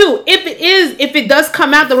 Number 2, if it does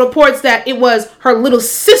come out the reports that it was her little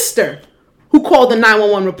sister who called the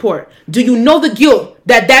 911 report, do you know the guilt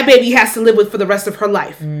that baby has to live with for the rest of her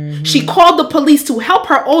life? Mm-hmm. She called the police to help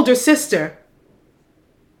her older sister,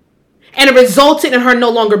 and it resulted in her no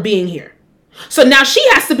longer being here. So now she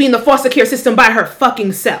has to be in the foster care system by her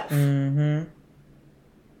fucking self. Mm-hmm.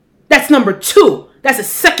 That's number 2. That's the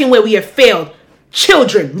second way we have failed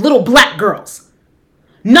children, little black girls.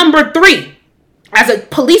 Number 3, as a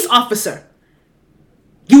police officer,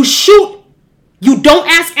 you shoot, you don't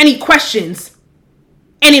ask any questions,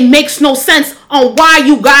 and it makes no sense on why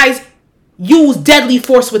you guys use deadly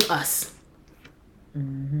force with us.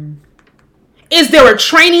 Mm-hmm. Is there a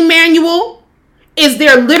training manual? Is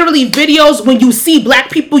there literally videos when you see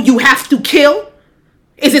black people you have to kill?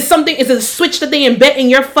 Is it a switch that they embed in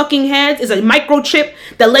your fucking heads? Is it a microchip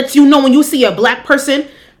that lets you know when you see a black person,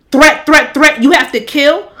 threat, you have to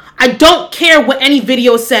kill? I don't care what any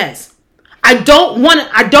video says. I don't want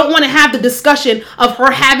to have the discussion of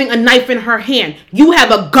her having a knife in her hand. You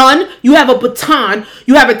have a gun, you have a baton,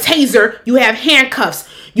 you have a taser, you have handcuffs.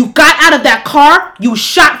 You got out of that car, you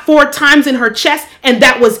shot 4 times in her chest, and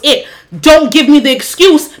that was it. Don't give me the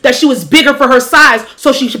excuse that she was bigger for her size,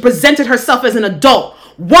 so she presented herself as an adult.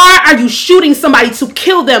 Why are you shooting somebody to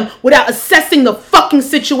kill them without assessing the fucking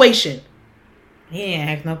situation? He didn't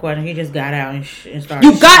ask no question. He just got out and started.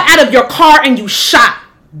 You got out of your car and you shot.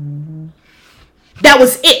 Mm-hmm. That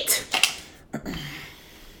was it.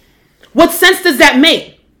 What sense does that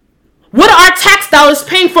make? What are our tax dollars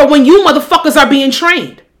paying for when you motherfuckers are being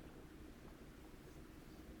trained?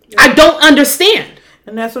 I don't understand.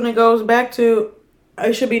 And that's when it goes back to,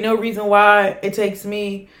 there should be no reason why it takes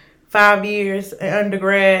me 5 years in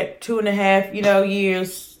undergrad, 2.5,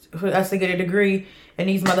 years for us to get a degree, and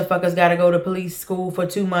these motherfuckers got to go to police school for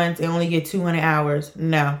 2 months and only get 200 hours.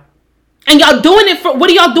 No. And y'all doing it for,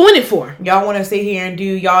 what are y'all doing it for? Y'all want to sit here and do,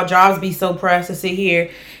 y'all jobs be so pressed to sit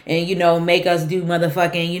here and, make us do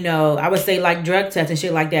motherfucking, I would say like drug tests and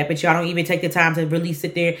shit like that. But y'all don't even take the time to really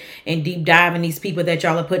sit there and deep dive in these people that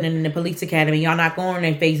y'all are putting in the police academy. Y'all not going on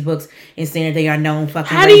their Facebooks and saying that they are known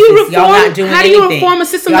fucking racists. Y'all not doing anything. How do you reform a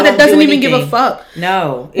system that doesn't even give a fuck?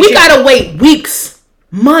 No. We gotta wait weeks,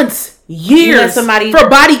 months, years for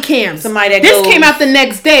body cams. This came out the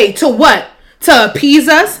next day to what? To appease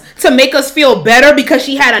us? To make us feel better because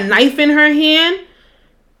she had a knife in her hand?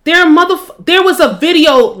 There was a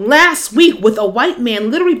video last week with a white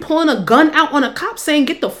man literally pulling a gun out on a cop saying,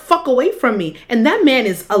 "Get the fuck away from me." And that man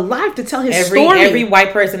is alive to tell his story. Every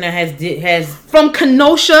white person that has from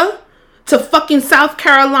Kenosha to fucking South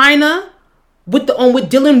Carolina with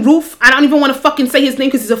Dylan Roof. I don't even want to fucking say his name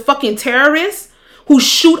because he's a fucking terrorist who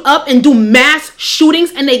shoot up and do mass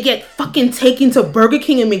shootings and they get fucking taken to Burger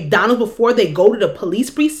King and McDonald's before they go to the police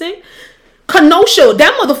precinct. Kenosha,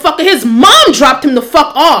 that motherfucker, his mom dropped him the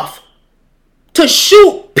fuck off to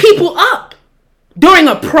shoot people up during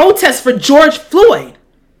a protest for George Floyd.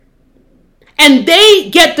 And they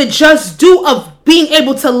get the just due of being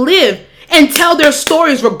able to live and tell their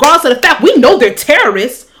stories regardless of the fact we know they're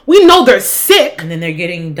terrorists. We know they're sick. And then they're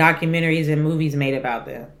getting documentaries and movies made about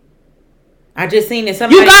them. I just seen that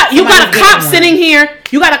you got a cop sitting here.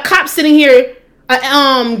 You got a cop sitting here,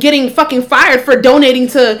 getting fucking fired for donating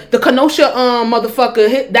to the Kenosha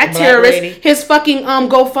motherfucker, that terrorist, lady. His fucking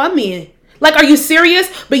GoFundMe. Like, are you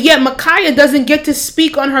serious? But yet Ma'Khia doesn't get to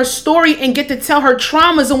speak on her story and get to tell her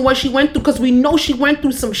traumas and what she went through, because we know she went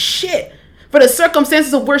through some shit. For the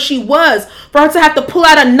circumstances of where she was, for her to have to pull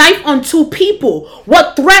out a knife on 2 people.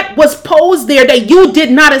 What threat was posed there that you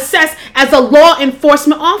did not assess as a law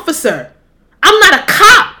enforcement officer? I'm not a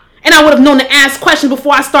cop, and I would have known to ask questions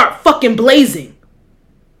before I start fucking blazing.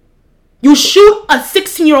 You shoot a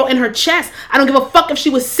 16-year-old in her chest. I don't give a fuck if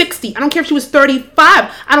she was 60. I don't care if she was 35.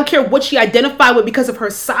 I don't care what she identified with because of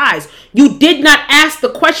her size. You did not ask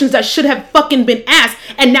the questions that should have fucking been asked,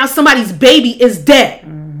 and now somebody's baby is dead.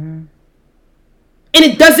 Mm-hmm. And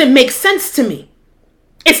it doesn't make sense to me.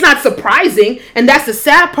 It's not surprising, and that's the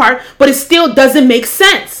sad part, but it still doesn't make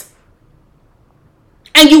sense.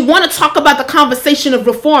 And you want to talk about the conversation of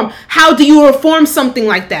reform. How do you reform something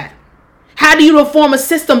like that? How do you reform a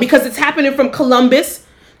system? Because it's happening from Columbus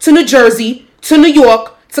to New Jersey to New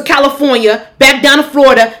York to California, back down to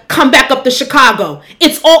Florida, come back up to Chicago.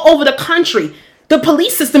 It's all over the country. The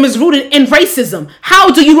police system is rooted in racism.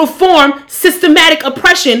 How do you reform systematic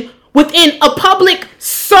oppression within a public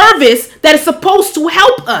service that is supposed to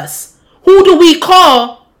help us? Who do we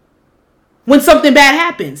call when something bad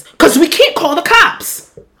happens? Because we can't call the cops.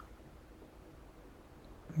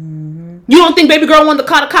 Mm-hmm. You don't think baby girl wanted to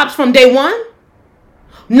call the cops from day one?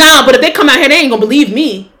 Nah, but if they come out here, they ain't gonna believe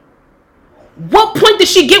me. What point did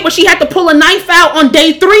she get where she had to pull a knife out on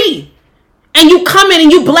day 3? And you come in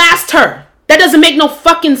and you blast her. That doesn't make no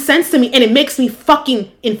fucking sense to me, and it makes me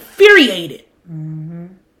fucking infuriated. Mm-hmm.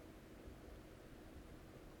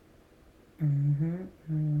 Mm-hmm.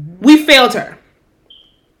 Mm-hmm. We failed her.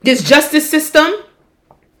 This justice system,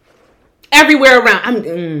 everywhere around,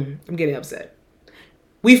 I'm getting upset.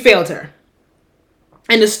 We failed her.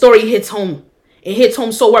 And the story hits home. It hits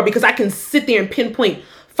home so well because I can sit there and pinpoint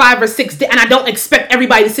 5 or 6, and I don't expect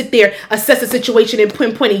everybody to sit there, assess the situation and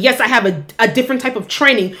pinpoint it. Yes, I have a different type of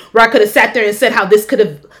training where I could have sat there and said how this could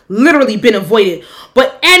have literally been avoided.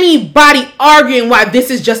 But anybody arguing why this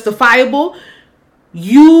is justifiable,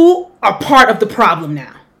 you are part of the problem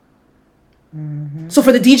now. Mm-hmm. So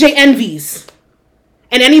for the DJ Envies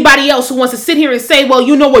and anybody else who wants to sit here and say, well,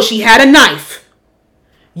 you know what, she had a knife,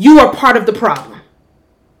 you are part of the problem.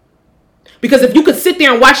 Because if you could sit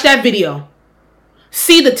there and watch that video,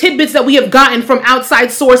 see the tidbits that we have gotten from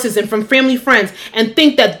outside sources and from family friends, and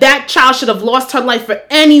think that that child should have lost her life for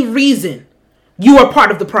any reason, you are part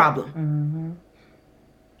of the problem. Mm-hmm.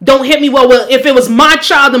 Don't hit me, well, if it was my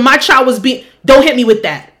child and my child was being... Don't hit me with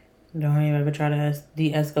that. Don't even ever try to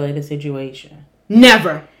de-escalate the situation.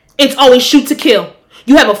 Never. It's always shoot to kill.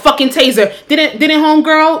 You have a fucking taser. Didn't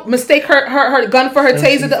homegirl mistake her gun for her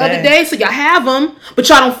taser the other day? So y'all have them, but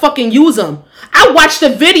y'all don't fucking use them. I watched a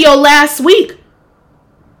video last week.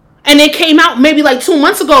 And it came out maybe like 2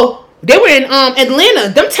 months ago. They were in Atlanta.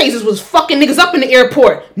 Them tasers was fucking niggas up in the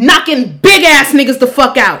airport. Knocking big ass niggas the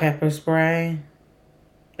fuck out. Pepper spray.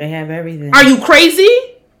 They have everything. Are you crazy?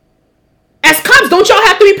 As cops, don't y'all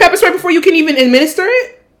have to be pepper spray before you can even administer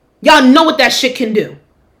it? Y'all know what that shit can do.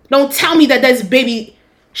 Don't tell me that this baby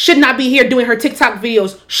should not be here doing her TikTok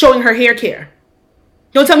videos showing her hair care.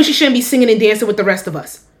 Don't tell me she shouldn't be singing and dancing with the rest of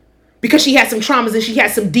us. Because she had some traumas and she had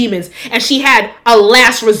some demons and she had a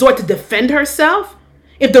last resort to defend herself.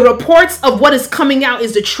 If the reports of what is coming out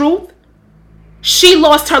is the truth, she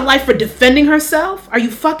lost her life for defending herself. Are you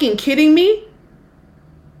fucking kidding me?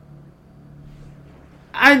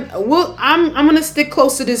 I'm gonna stick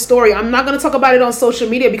close to this story. I'm not gonna talk about it on social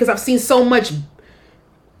media because I've seen so much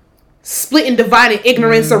split and divide and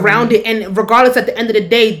ignorance around it. And regardless, at the end of the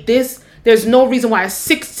day, there's no reason why a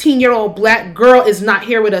 16-year-old black girl is not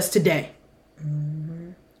here with us today.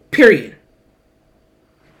 Mm-hmm. Period.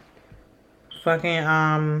 Fucking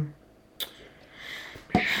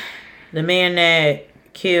the man that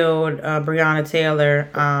killed Breonna Taylor,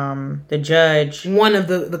 the judge. One of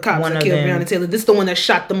the cops that killed Breonna Taylor. This is the one that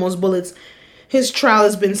shot the most bullets. His trial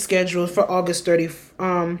has been scheduled for August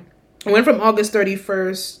 30th. It went from August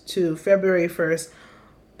 31st to February 1st.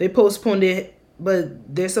 They postponed it, but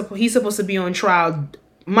he's supposed to be on trial.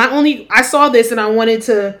 I saw this and I wanted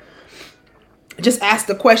to just ask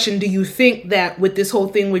the question, do you think that with this whole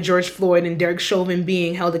thing with George Floyd and Derek Chauvin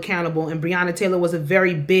being held accountable, and Breonna Taylor was a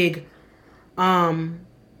very big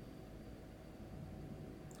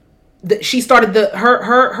she started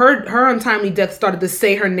her untimely death started the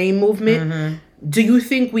Say Her Name movement. Mm-hmm. Do you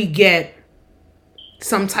think we get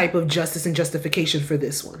some type of justice and justification for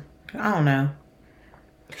this one? I don't know.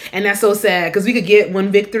 And that's so sad because we could get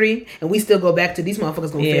one victory and we still go back to these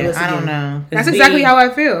motherfuckers gonna fail us again. I don't know. That's exactly how I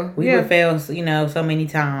feel. We would fail, so many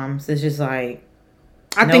times. It's just like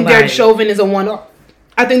I think Derek Chauvin is a one-off.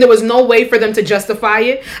 I think there was no way for them to justify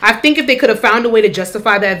it. I think if they could have found a way to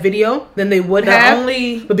justify that video, then they would have.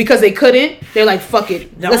 But because they couldn't, they're like, "Fuck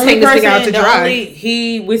it, let's hang this thing out to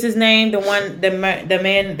dry." What's his name?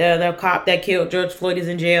 The cop that killed George Floyd is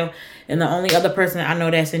in jail, and the only other person I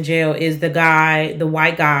know that's in jail is the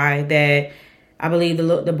white guy that I believe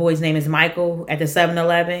the boy's name is Michael at the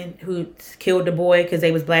 7-Eleven who killed the boy because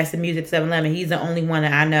they was blasting music at 7-Eleven. He's the only one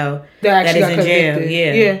that I know that is in jail.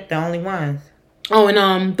 Yeah, the only ones. Oh,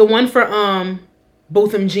 and the one for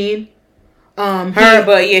Botham Jean.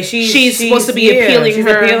 She's supposed to be appealing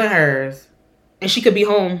hers, and she could be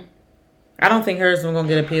home. I don't think hers is gonna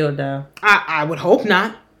get appealed though. I would hope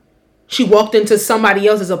not. She walked into somebody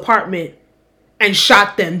else's apartment and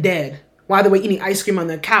shot them dead while they were eating ice cream on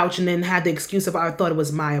the couch, and then had the excuse of I thought it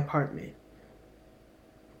was my apartment.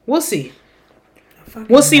 We'll see.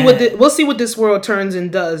 We'll see what this world turns and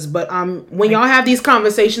does. But when y'all have these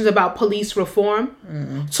conversations about police reform,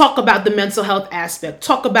 talk about the mental health aspect.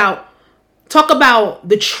 Talk about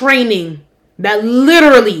the training that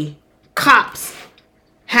literally cops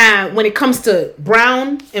have when it comes to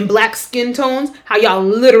brown and black skin tones. How y'all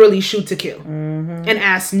literally shoot to kill and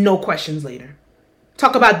ask no questions later.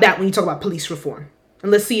 Talk about that when you talk about police reform, and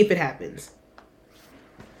let's see if it happens.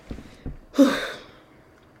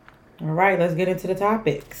 All right, let's get into the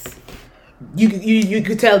topics. You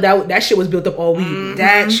could tell that shit was built up all week. Mm-hmm.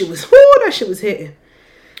 That shit was hitting.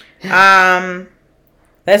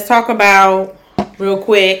 Let's talk about real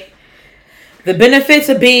quick the benefits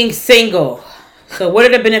of being single. So, what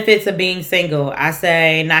are the benefits of being single? I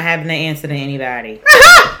say not having to answer to anybody.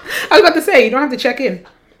 I was about to say you don't have to check in,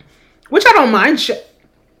 which I don't mind.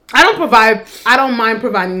 I don't mind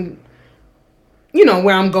providing. You know,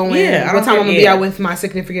 where I'm going, what time I'm going to be out with my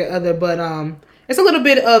significant other. But it's a little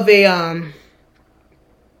bit of a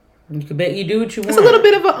You can bet you do what you want. It's a little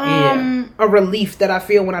bit of a relief that I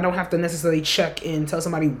feel when I don't have to necessarily check in, tell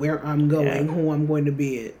somebody where I'm going, who I'm going to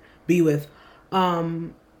be with. I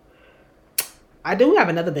do have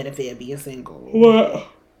another benefit of being single. What?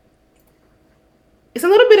 It's a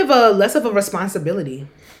little bit of less of a responsibility.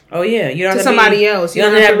 Oh yeah, you don't to somebody else. You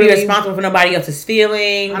don't have to be responsible for nobody else's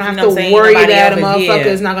feelings. I don't have to worry that a motherfucker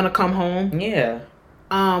is not gonna come home. Yeah.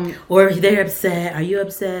 Or if they're upset, are you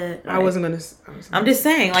upset? Like, I'm just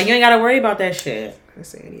saying, like, you ain't gotta worry about that shit. I didn't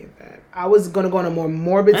say any of that. I was gonna go on a more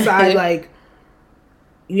morbid side, like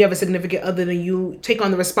you have a significant other than you take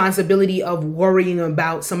on the responsibility of worrying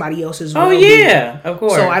about somebody else's well-being. Oh yeah, of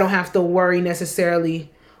course. So I don't have to worry necessarily.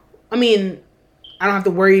 I mean, I don't have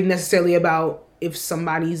to worry necessarily about if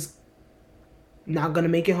somebody's not gonna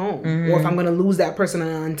make it home, or if I'm gonna lose that person in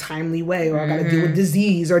an untimely way, or I gotta deal with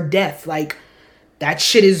disease or death. Like, that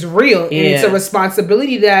shit is real, and it's a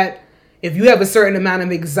responsibility that if you have a certain amount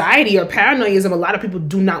of anxiety or paranoidism, a lot of people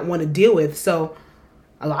do not want to deal with. So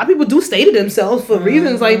a lot of people do stay to themselves for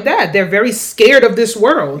reasons like that. They're very scared of this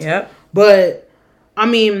world. Yep. But I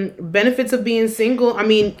mean, benefits of being single. I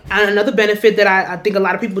mean, another benefit that I think a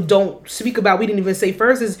lot of people don't speak about, we didn't even say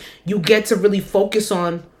first, is you get to really focus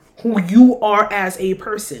on who you are as a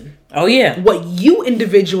person. Oh, yeah. What you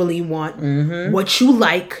individually want, what you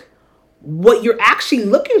like, what you're actually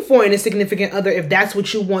looking for in a significant other, if that's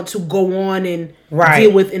what you want to go on and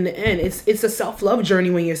deal with in the end. It's a self-love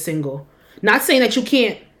journey when you're single. Not saying that you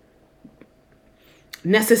can't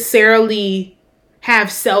necessarily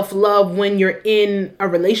have self-love when you're in a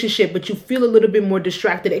relationship, but you feel a little bit more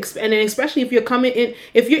distracted. And especially if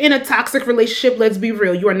you're in a toxic relationship, let's be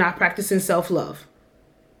real, you are not practicing self-love.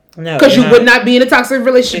 No, because you would not be in a toxic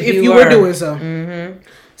relationship if you were doing so. Mm-hmm.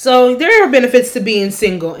 So there are benefits to being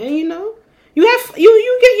single, and you have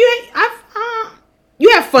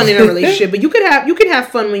fun in a relationship, but you could have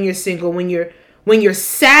fun when you're single, when you're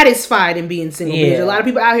satisfied in being single. Yeah. Because a lot of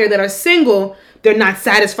people out here that are single, they're not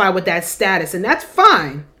satisfied with that status, and that's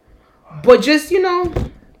fine. But just,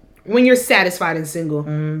 when you're satisfied and single,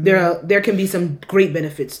 there can be some great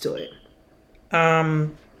benefits to it.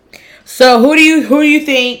 So who do you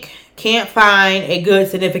think can't find a good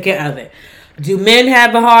significant other? Do men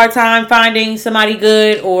have a hard time finding somebody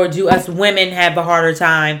good, or do us women have a harder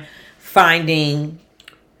time finding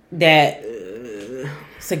that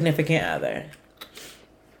significant other?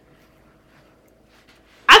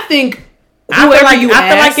 I think I feel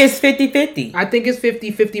like it's 50-50. I think it's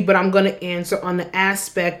 50-50, but I'm going to answer on the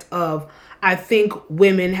aspect of I think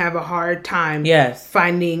women have a hard time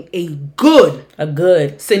finding a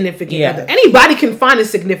good significant other. Anybody can find a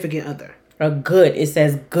significant other. It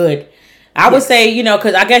says good. I would say,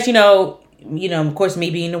 because I guess, of course,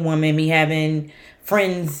 me being a woman, me having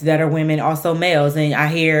friends that are women, also males, and I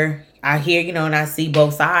hear, and I see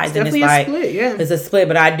both sides. It's definitely a split, yeah. It's a split,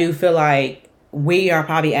 but I do feel like we are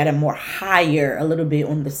probably at a little bit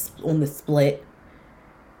on the split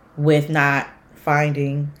with not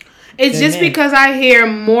finding. It's just men. Because I hear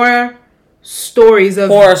more stories of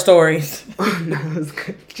horror stories.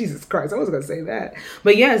 Jesus Christ, I was gonna say that,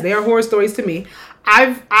 but yes, they are horror stories to me.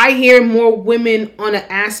 I hear more women on an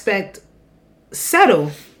aspect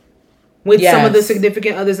settle with some of the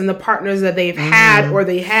significant others and the partners that they've had or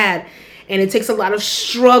they had, and it takes a lot of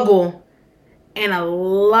struggle and a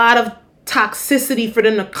lot of toxicity for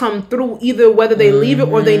them to come through, either whether they leave it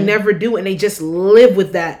or they never do, and they just live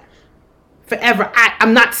with that forever.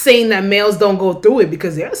 I'm not saying that males don't go through it,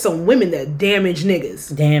 because there are some women that damage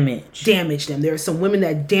niggas. Damage them. There are some women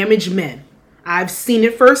that damage men. I've seen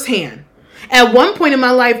it firsthand. At one point in my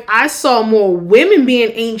life, I saw more women being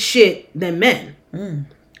ain't shit than men. And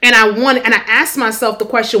I asked myself the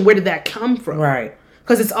question, where did that come from? Right.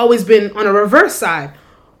 Because it's always been on a reverse side.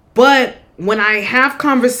 But when I have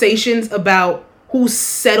conversations about who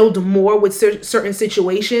settled more with certain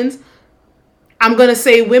situations, I'm going to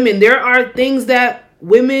say women. There are things that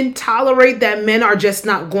women tolerate that men are just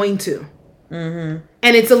not going to. And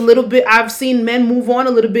it's a little bit, I've seen men move on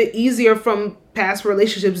a little bit easier from past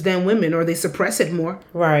relationships than women, or they suppress it more.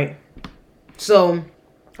 Right. So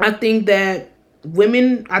I think that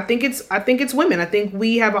women, I think it's women. I think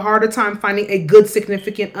we have a harder time finding a good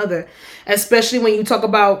significant other, especially when you talk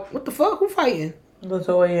about, what the fuck, who fighting?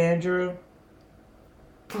 LaToya Andrew.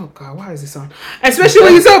 Oh God, why is this on? Especially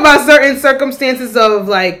when you talk about certain circumstances of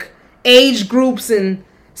like age groups and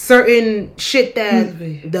certain shit that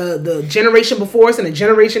the generation before us and the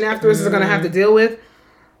generation after us is gonna have to deal with.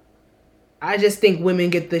 I just think women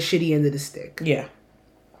get the shitty end of the stick. Yeah.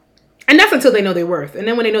 And that's until they know their worth. And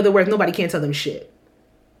then when they know their worth, nobody can tell them shit.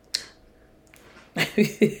 When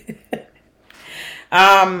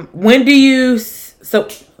do you So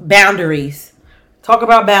boundaries. Talk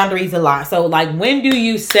about boundaries a lot. So like, when do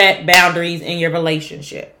you set boundaries in your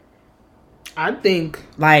relationship? I think,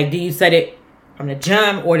 like, do you set it from the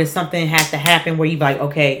jump, or does something have to happen where you like,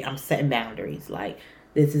 okay, I'm setting boundaries. Like,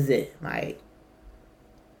 this is it. Like,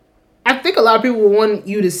 I think a lot of people want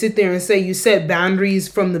you to sit there and say you set boundaries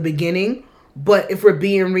from the beginning. But if we're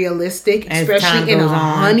being realistic, especially in a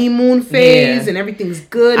honeymoon phase and everything's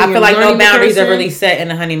good, I feel like no boundaries are really set in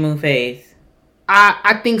the honeymoon phase.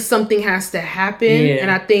 I think something has to happen,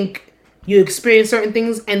 and I think you experience certain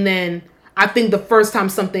things, and then I think the first time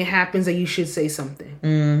something happens, that you should say something.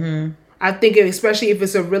 Mm-hmm. I think especially if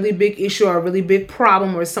it's a really big issue or a really big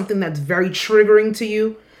problem or something that's very triggering to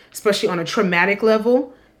you, especially on a traumatic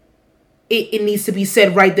level, it needs to be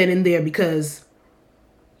said right then and there, because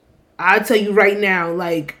I'll tell you right now,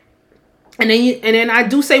 like, and then I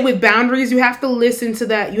do say with boundaries, you have to listen to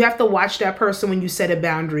that. You have to watch that person when you set a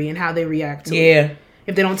boundary and how they react to it.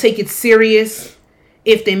 If they don't take it serious,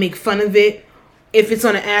 if they make fun of it, if it's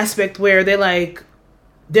on an aspect where they're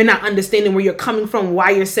not understanding where you're coming from, why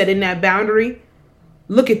you're setting that boundary,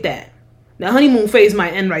 look at that. The honeymoon phase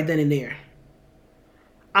might end right then and there.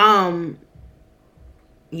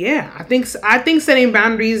 Yeah, I think setting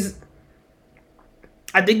boundaries,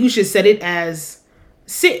 I think you should set it as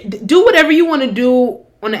do whatever you want to do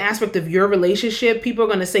on the aspect of your relationship. People are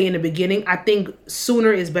going to say in the beginning, I think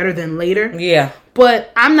sooner is better than later. Yeah.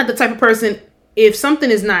 But I'm not the type of person, if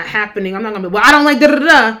something is not happening, I'm not going to be, well, I don't like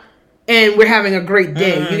da-da-da-da, and we're having a great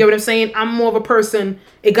day. Mm-hmm. You get what I'm saying? I'm more of a person,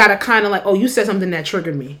 it got to kind of like, oh, you said something that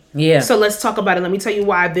triggered me. Yeah. So let's talk about it. Let me tell you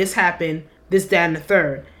why this happened, this, that, and the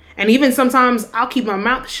third. And even sometimes I'll keep my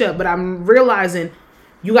mouth shut, but I'm realizing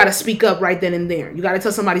you got to speak up right then and there. You got to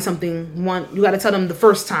tell somebody something. You got to tell them the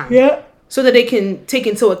first time. Yeah. So that they can take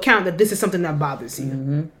into account that this is something that bothers you.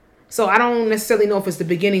 Mm-hmm. So I don't necessarily know if it's the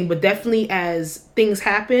beginning, but definitely as things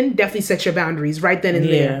happen, definitely set your boundaries right then and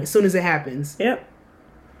there as soon as it happens. Yep.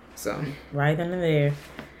 So right then and there.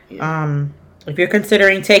 Yeah. If you're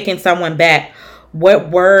considering taking someone back,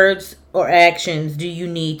 what words or actions do you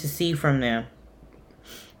need to see from them?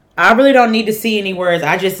 I really don't need to see any words.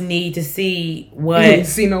 I just need to see what. You don't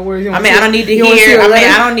see no words. I don't need to hear.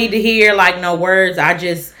 I don't need to hear like no words. I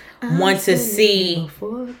just want to see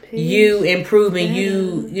you improving.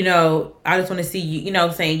 You know. I just want to see you. You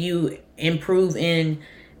know, saying you improve in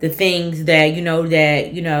the things that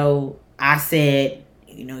I said.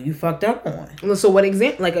 You know, you fucked up on. So what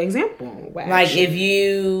example? Like an example. Like if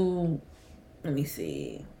you, let me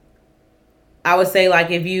see. I would say,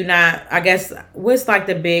 like, if you not, I guess, what's like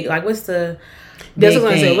the big, like, what's the That's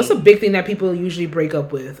what I'm saying. What's the big thing that people usually break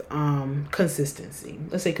up with? Consistency.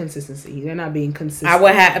 Let's say consistency. They're not being consistent. I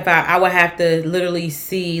would have to literally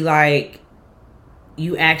see, like,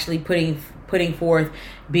 you actually putting forth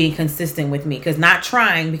being consistent with me. Because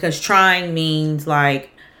trying means,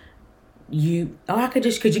 like, you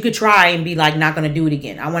could try and be, like, not going to do it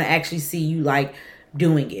again. I want to actually see you, like,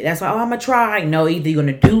 doing it. That's why, I'm gonna try. No, either you're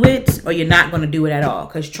gonna do it or you're not gonna do it at all.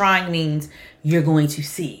 Because trying means you're going to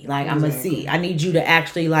see. Like, I'm gonna see. I need you to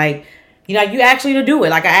actually, like, you actually to do it.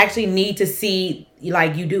 Like, I actually need to see,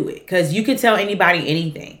 like, you do it. Because you can tell anybody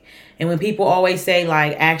anything. And when people always say,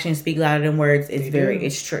 like, actions speak louder than words,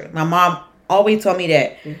 it's true. My mom always told me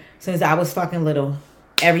that since I was fucking little.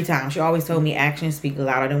 Every time she always told me actions speak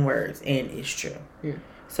louder than words, and it's true. Yeah.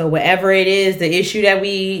 So whatever it is, the issue that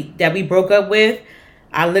we broke up with,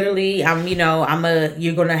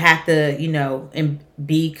 you're gonna have to, and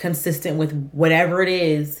be consistent with whatever it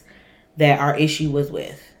is that our issue was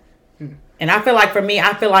with. And I feel like for me,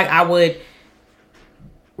 I wouldn't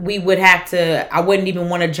even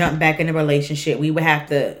want to jump back in a relationship.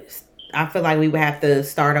 I feel like we would have to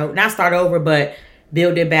not start over, but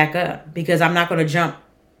build it back up, because I'm not going to jump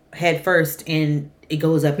head first and it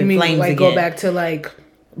goes up in flames like again. Go back to like,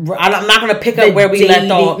 I'm not going to pick up where we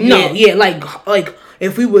left off. No, like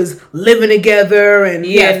if we was living together and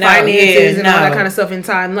finances and all that kind of stuff in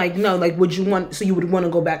time, like, no, like, would you want to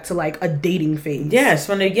go back to like a dating phase? Yes,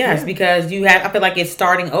 because I feel like it's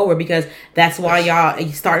starting over, because that's why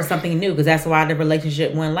you started something new, because that's why the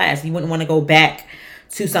relationship wouldn't last. You wouldn't want to go back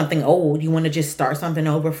to something old. You want to just start something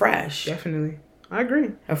over fresh. Definitely. I agree.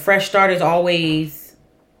 A fresh start is always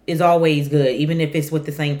good, even if it's with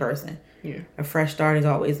the same person. Yeah. A fresh start is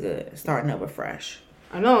always good. Starting over fresh.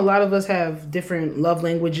 I know a lot of us have different love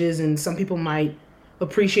languages, and some people might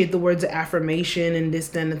appreciate the words of affirmation and this,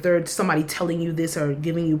 then the third, somebody telling you this or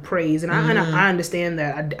giving you praise. And I understand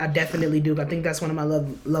that. I definitely do. I think that's one of my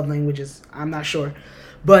love languages. I'm not sure.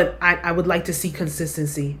 But I would like to see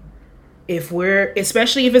consistency.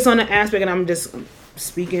 Especially if it's on an aspect, and I'm just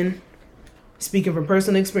speaking speaking from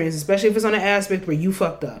personal experience, especially if it's on an aspect where you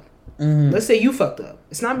fucked up. Mm-hmm. Let's say you fucked up.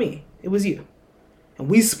 It's not me. It was you. And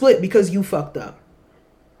we split because you fucked up.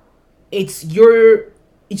 It's your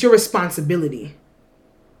responsibility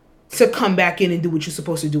to come back in and do what you're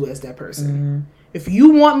supposed to do as that person. Mm-hmm. If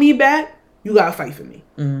you want me back, you gotta fight for me.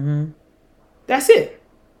 Mm-hmm. That's it.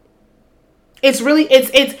 It's really,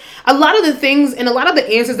 it's a lot of the things and a lot of the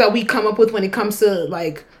answers that we come up with when it comes to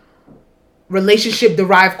like relationship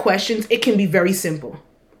derived questions, it can be very simple.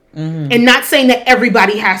 Mm-hmm. And not saying that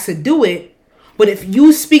everybody has to do it, but if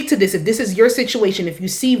you speak to this, if this is your situation, if you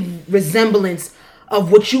see resemblance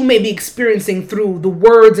of what you may be experiencing through the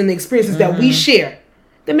words and the experiences that we share,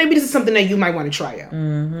 then maybe this is something that you might want to try out.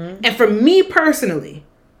 Mm-hmm. And for me personally,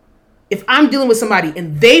 if I'm dealing with somebody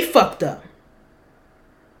and they fucked up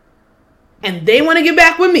and they want to get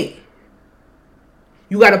back with me,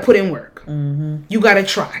 you got to put in work. Mm-hmm. You got to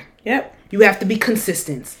try. Yep. You have to be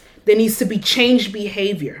consistent. There needs to be changed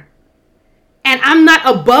behavior. And I'm not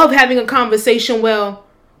above having a conversation, well,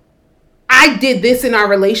 I did this in our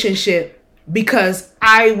relationship because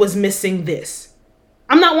I was missing this.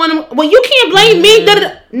 I'm not one of, well, you can't blame me.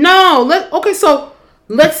 No. Okay, so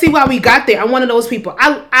let's see why we got there. I'm one of those people.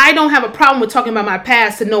 I don't have a problem with talking about my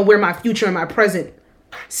past to know where my future and my present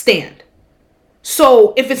stand.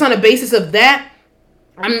 So if it's on a basis of that,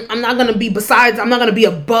 I'm not going to be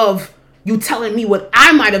above you telling me what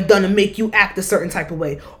I might have done to make you act a certain type of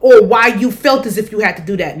way, or why you felt as if you had to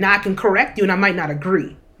do that. Now I can correct you and I might not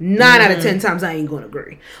agree. 9 out of 10 times I ain't going to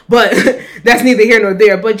agree, but that's neither here nor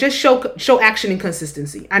there. But just show action and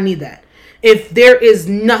consistency. I need that. If there is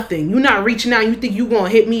nothing, you're not reaching out, you think you're going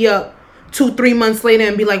to hit me up 2-3 months later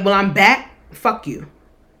and be like, well, I'm back. Fuck you.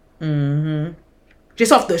 Mm-hmm.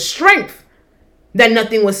 Just off the strength that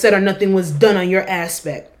nothing was said or nothing was done on your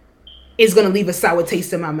aspect is going to leave a sour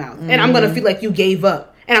taste in my mouth. Mm-hmm. And I'm going to feel like you gave up.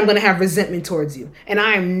 And I'm going to have resentment towards you. And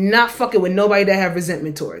I am not fucking with nobody that I have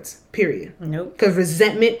resentment towards. Period. Nope. Because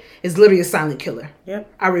resentment is literally a silent killer.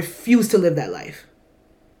 Yep. I refuse to live that life.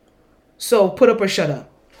 So put up or shut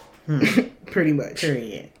up. Pretty much.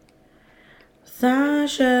 Period.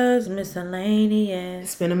 Sasha's Miscellaneous.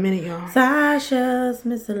 It's been a minute, y'all. Sasha's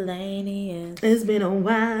Miscellaneous. It's been a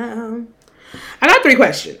while. I got 3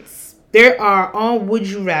 questions. There are all would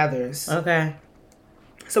you rathers. Okay.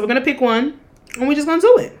 So we're going to pick one and we're just going to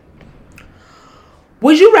do it.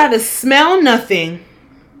 Would you rather smell nothing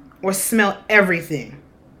or smell everything?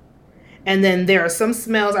 And then there are some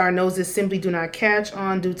smells our noses simply do not catch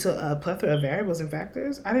on due to a plethora of variables and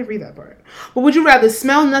factors. I didn't read that part. But would you rather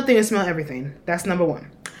smell nothing or smell everything? That's number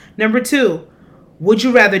 1. Number 2, would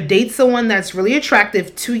you rather date someone that's really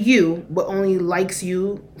attractive to you but only likes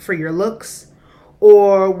you for your looks?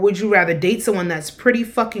 Or would you rather date someone that's pretty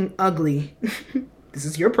fucking ugly? This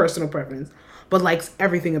is your personal preference, but likes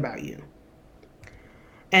everything about you.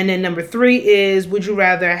 And then number 3 is, would you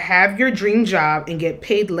rather have your dream job and get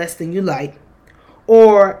paid less than you like,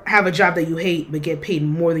 or have a job that you hate but get paid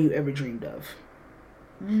more than you ever dreamed of?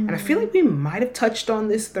 And I feel like we might have touched on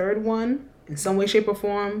this third one in some way, shape, or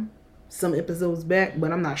form some episodes back,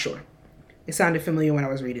 but I'm not sure. It sounded familiar when I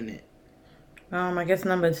was reading it. I guess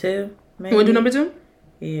number 2. Maybe. You want to do number 2?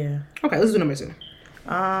 Yeah. Okay, let's do number 2.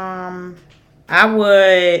 I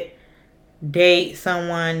would date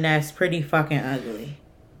someone that's pretty fucking ugly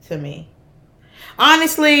to me.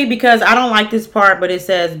 Honestly, because I don't like this part, but it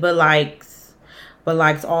says, but likes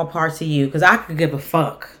all parts of you. Because I could give a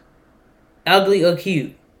fuck. Ugly or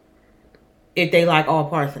cute. If they like all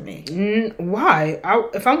parts of me. Why?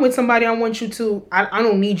 If I'm with somebody, I want you to, I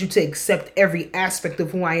don't need you to accept every aspect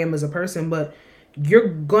of who I am as a person, but you're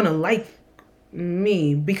gonna like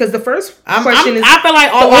me. Because the first question is, I feel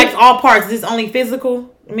like likes all parts. Is this only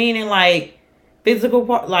physical? Meaning like physical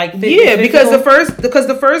part, like yeah, because the first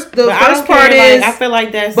part is, I feel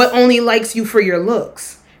like that's, but only likes you for your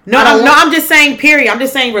looks. No, I'm just saying. Period. I'm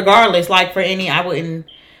just saying. Regardless, like for any, I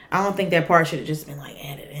don't think that part should have just been like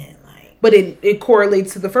added in. Like, but it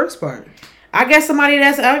correlates to the first part. I guess somebody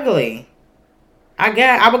that's ugly.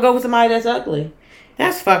 I would go with somebody that's ugly.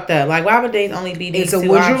 That's fucked up. Like, why would dates only be these two options?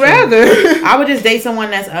 Would you rather? I would just date someone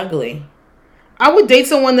that's ugly. I would date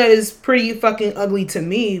someone that is pretty fucking ugly to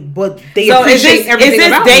me, but they appreciate everything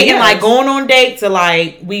about me. Is this dating like going on dates or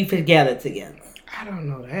like we together? I don't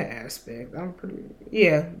know that aspect.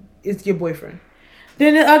 Yeah, it's your boyfriend.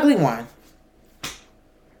 Then the ugly one.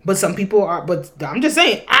 But some people are. But I'm just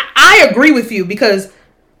saying, I agree with you because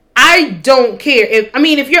I don't care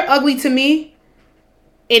if you're ugly to me,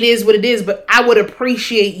 it is what it is. But I would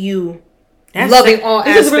appreciate you loving all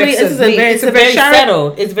aspects of me. It's a very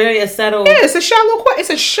settled. It's very settled. Yeah, it's a shallow. It's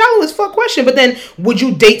a shallow as fuck question. But then, would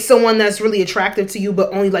you date someone that's really attractive to you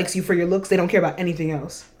but only likes you for your looks? They don't care about anything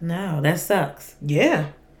else. No, that sucks. Yeah.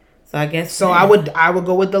 So I guess. So I would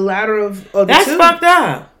go with the latter of the that's two. Fucked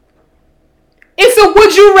up. It's a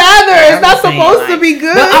would you rather. It's not supposed to be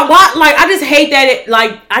good. But I just hate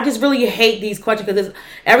that I just really hate these questions because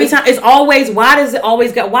every time it's always why is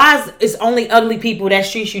it's only ugly people that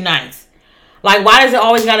treat you nice? Like why does it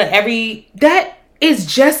always gotta that is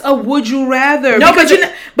just a would you rather? No,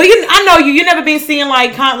 I know you never been seeing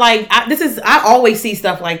I always see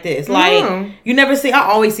stuff like this. Like you never see. I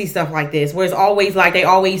always see stuff like this where it's always like they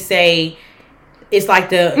always say. It's like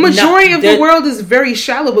the majority of the world is very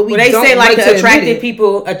shallow, but they say like the attractive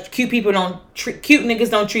people, cute people cute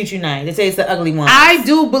niggas don't treat you nice. They say it's the ugly ones. I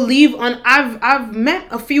do believe I've met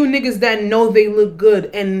a few niggas that know they look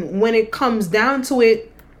good, and when it comes down to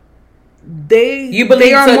it,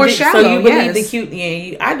 they are more shallow. So you believe the cute?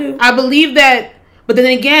 Yeah, I do. I believe that, but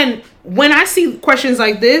then again, when I see questions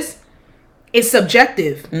like this. It's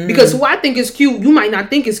subjective because who I think is cute, you might not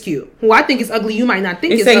think is cute. Who I think is ugly, you might not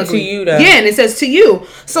think is ugly. To you though. Yeah, and it says to you.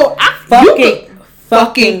 So fucking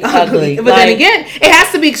ugly. But then again, it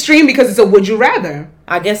has to be extreme because it's a would you rather.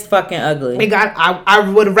 I guess fucking ugly. I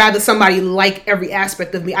would rather somebody like every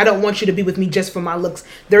aspect of me. I don't want you to be with me just for my looks.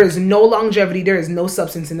 There is no longevity. There is no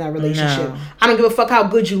substance in that relationship. No. I don't give a fuck how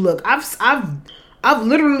good you look. I've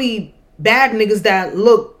literally bagged niggas that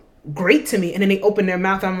look great to me, and then they open their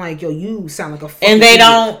mouth. I'm like, yo, you sound like a fucking and they idiot.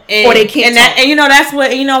 Don't, or they can't. That's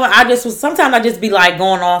what sometimes I just be like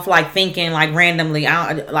going off like thinking like randomly.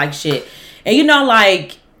 I don't like shit, and you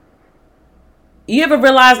ever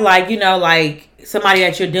realize like somebody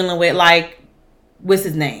that you're dealing with like. What's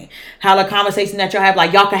his name? How the conversation that y'all have,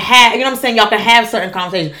 like y'all can have, you know what I'm saying? Y'all can have certain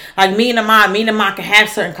conversations. Like me and Amon can have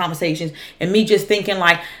certain conversations, and me just thinking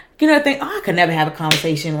like. I could never have a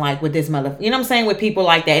conversation like with this mother. You know what I'm saying? With people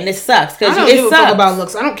like that, and it sucks because I don't give a fuck about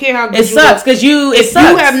looks. I don't care how good it sucks because you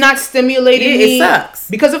have not stimulated me. It sucks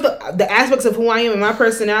because of the aspects of who I am and my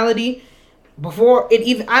personality. Before it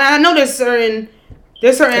even, I know there's certain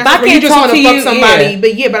aspects where you just want to fuck somebody,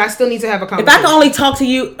 but I still need to have a conversation. If I can only talk to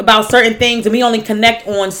you about certain things and we only connect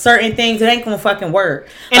on certain things, it ain't gonna fucking work.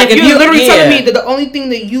 And like if you're literally telling me that the only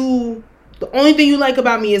thing you like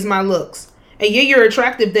about me is my looks. And you're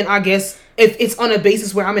attractive, then I guess if it's on a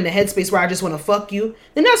basis where I'm in a headspace where I just want to fuck you,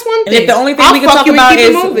 then that's one thing. And if the only thing we can talk about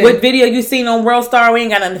is what video you seen on World Star, we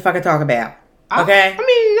ain't got nothing to fucking talk about. Okay?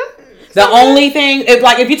 The only thing,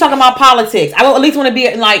 if you're talking about politics, I will at least want to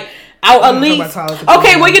be like, at least.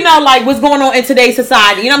 Okay, well, like what's going on in today's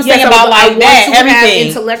society. You know what I'm saying? About like that, everything.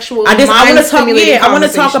 Intellectual. I want to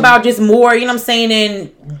talk about just more, you know what I'm saying,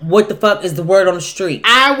 and what the fuck is the word on the street.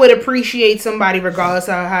 I would appreciate somebody, regardless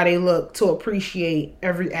of how they look, to appreciate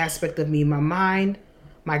every aspect of me. My mind,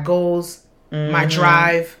 my goals, my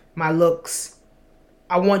drive, my looks.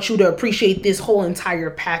 I want you to appreciate this whole entire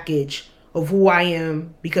package of who I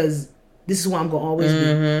am because this is who I'm going to always be.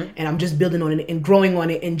 And I'm just building on it and growing on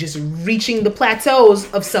it and just reaching the plateaus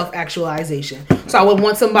of self-actualization. So I would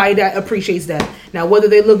want somebody that appreciates that. Now, whether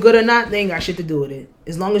they look good or not, they ain't got shit to do with it.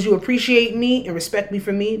 As long as you appreciate me and respect me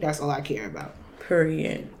for me, that's all I care about.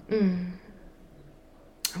 Period.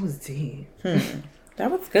 That was deep. That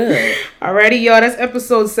was good. Alrighty, y'all. That's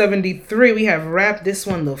episode 73. We have wrapped this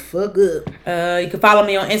one the fuck up. You can follow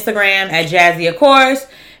me on Instagram at Jazzy of course.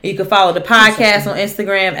 You can follow the podcast on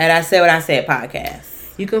Instagram at I Said What I Said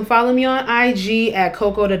Podcast. You can follow me on IG at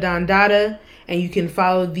Coco the Don Dada. And you can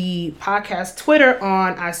follow the podcast Twitter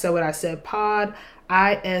on I Said What I Said Pod.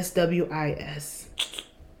 ISWIS.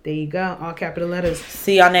 There you go. All capital letters.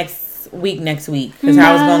 See y'all next week. Because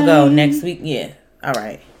how it's going to go next week. Yeah. All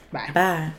right. Bye. Bye.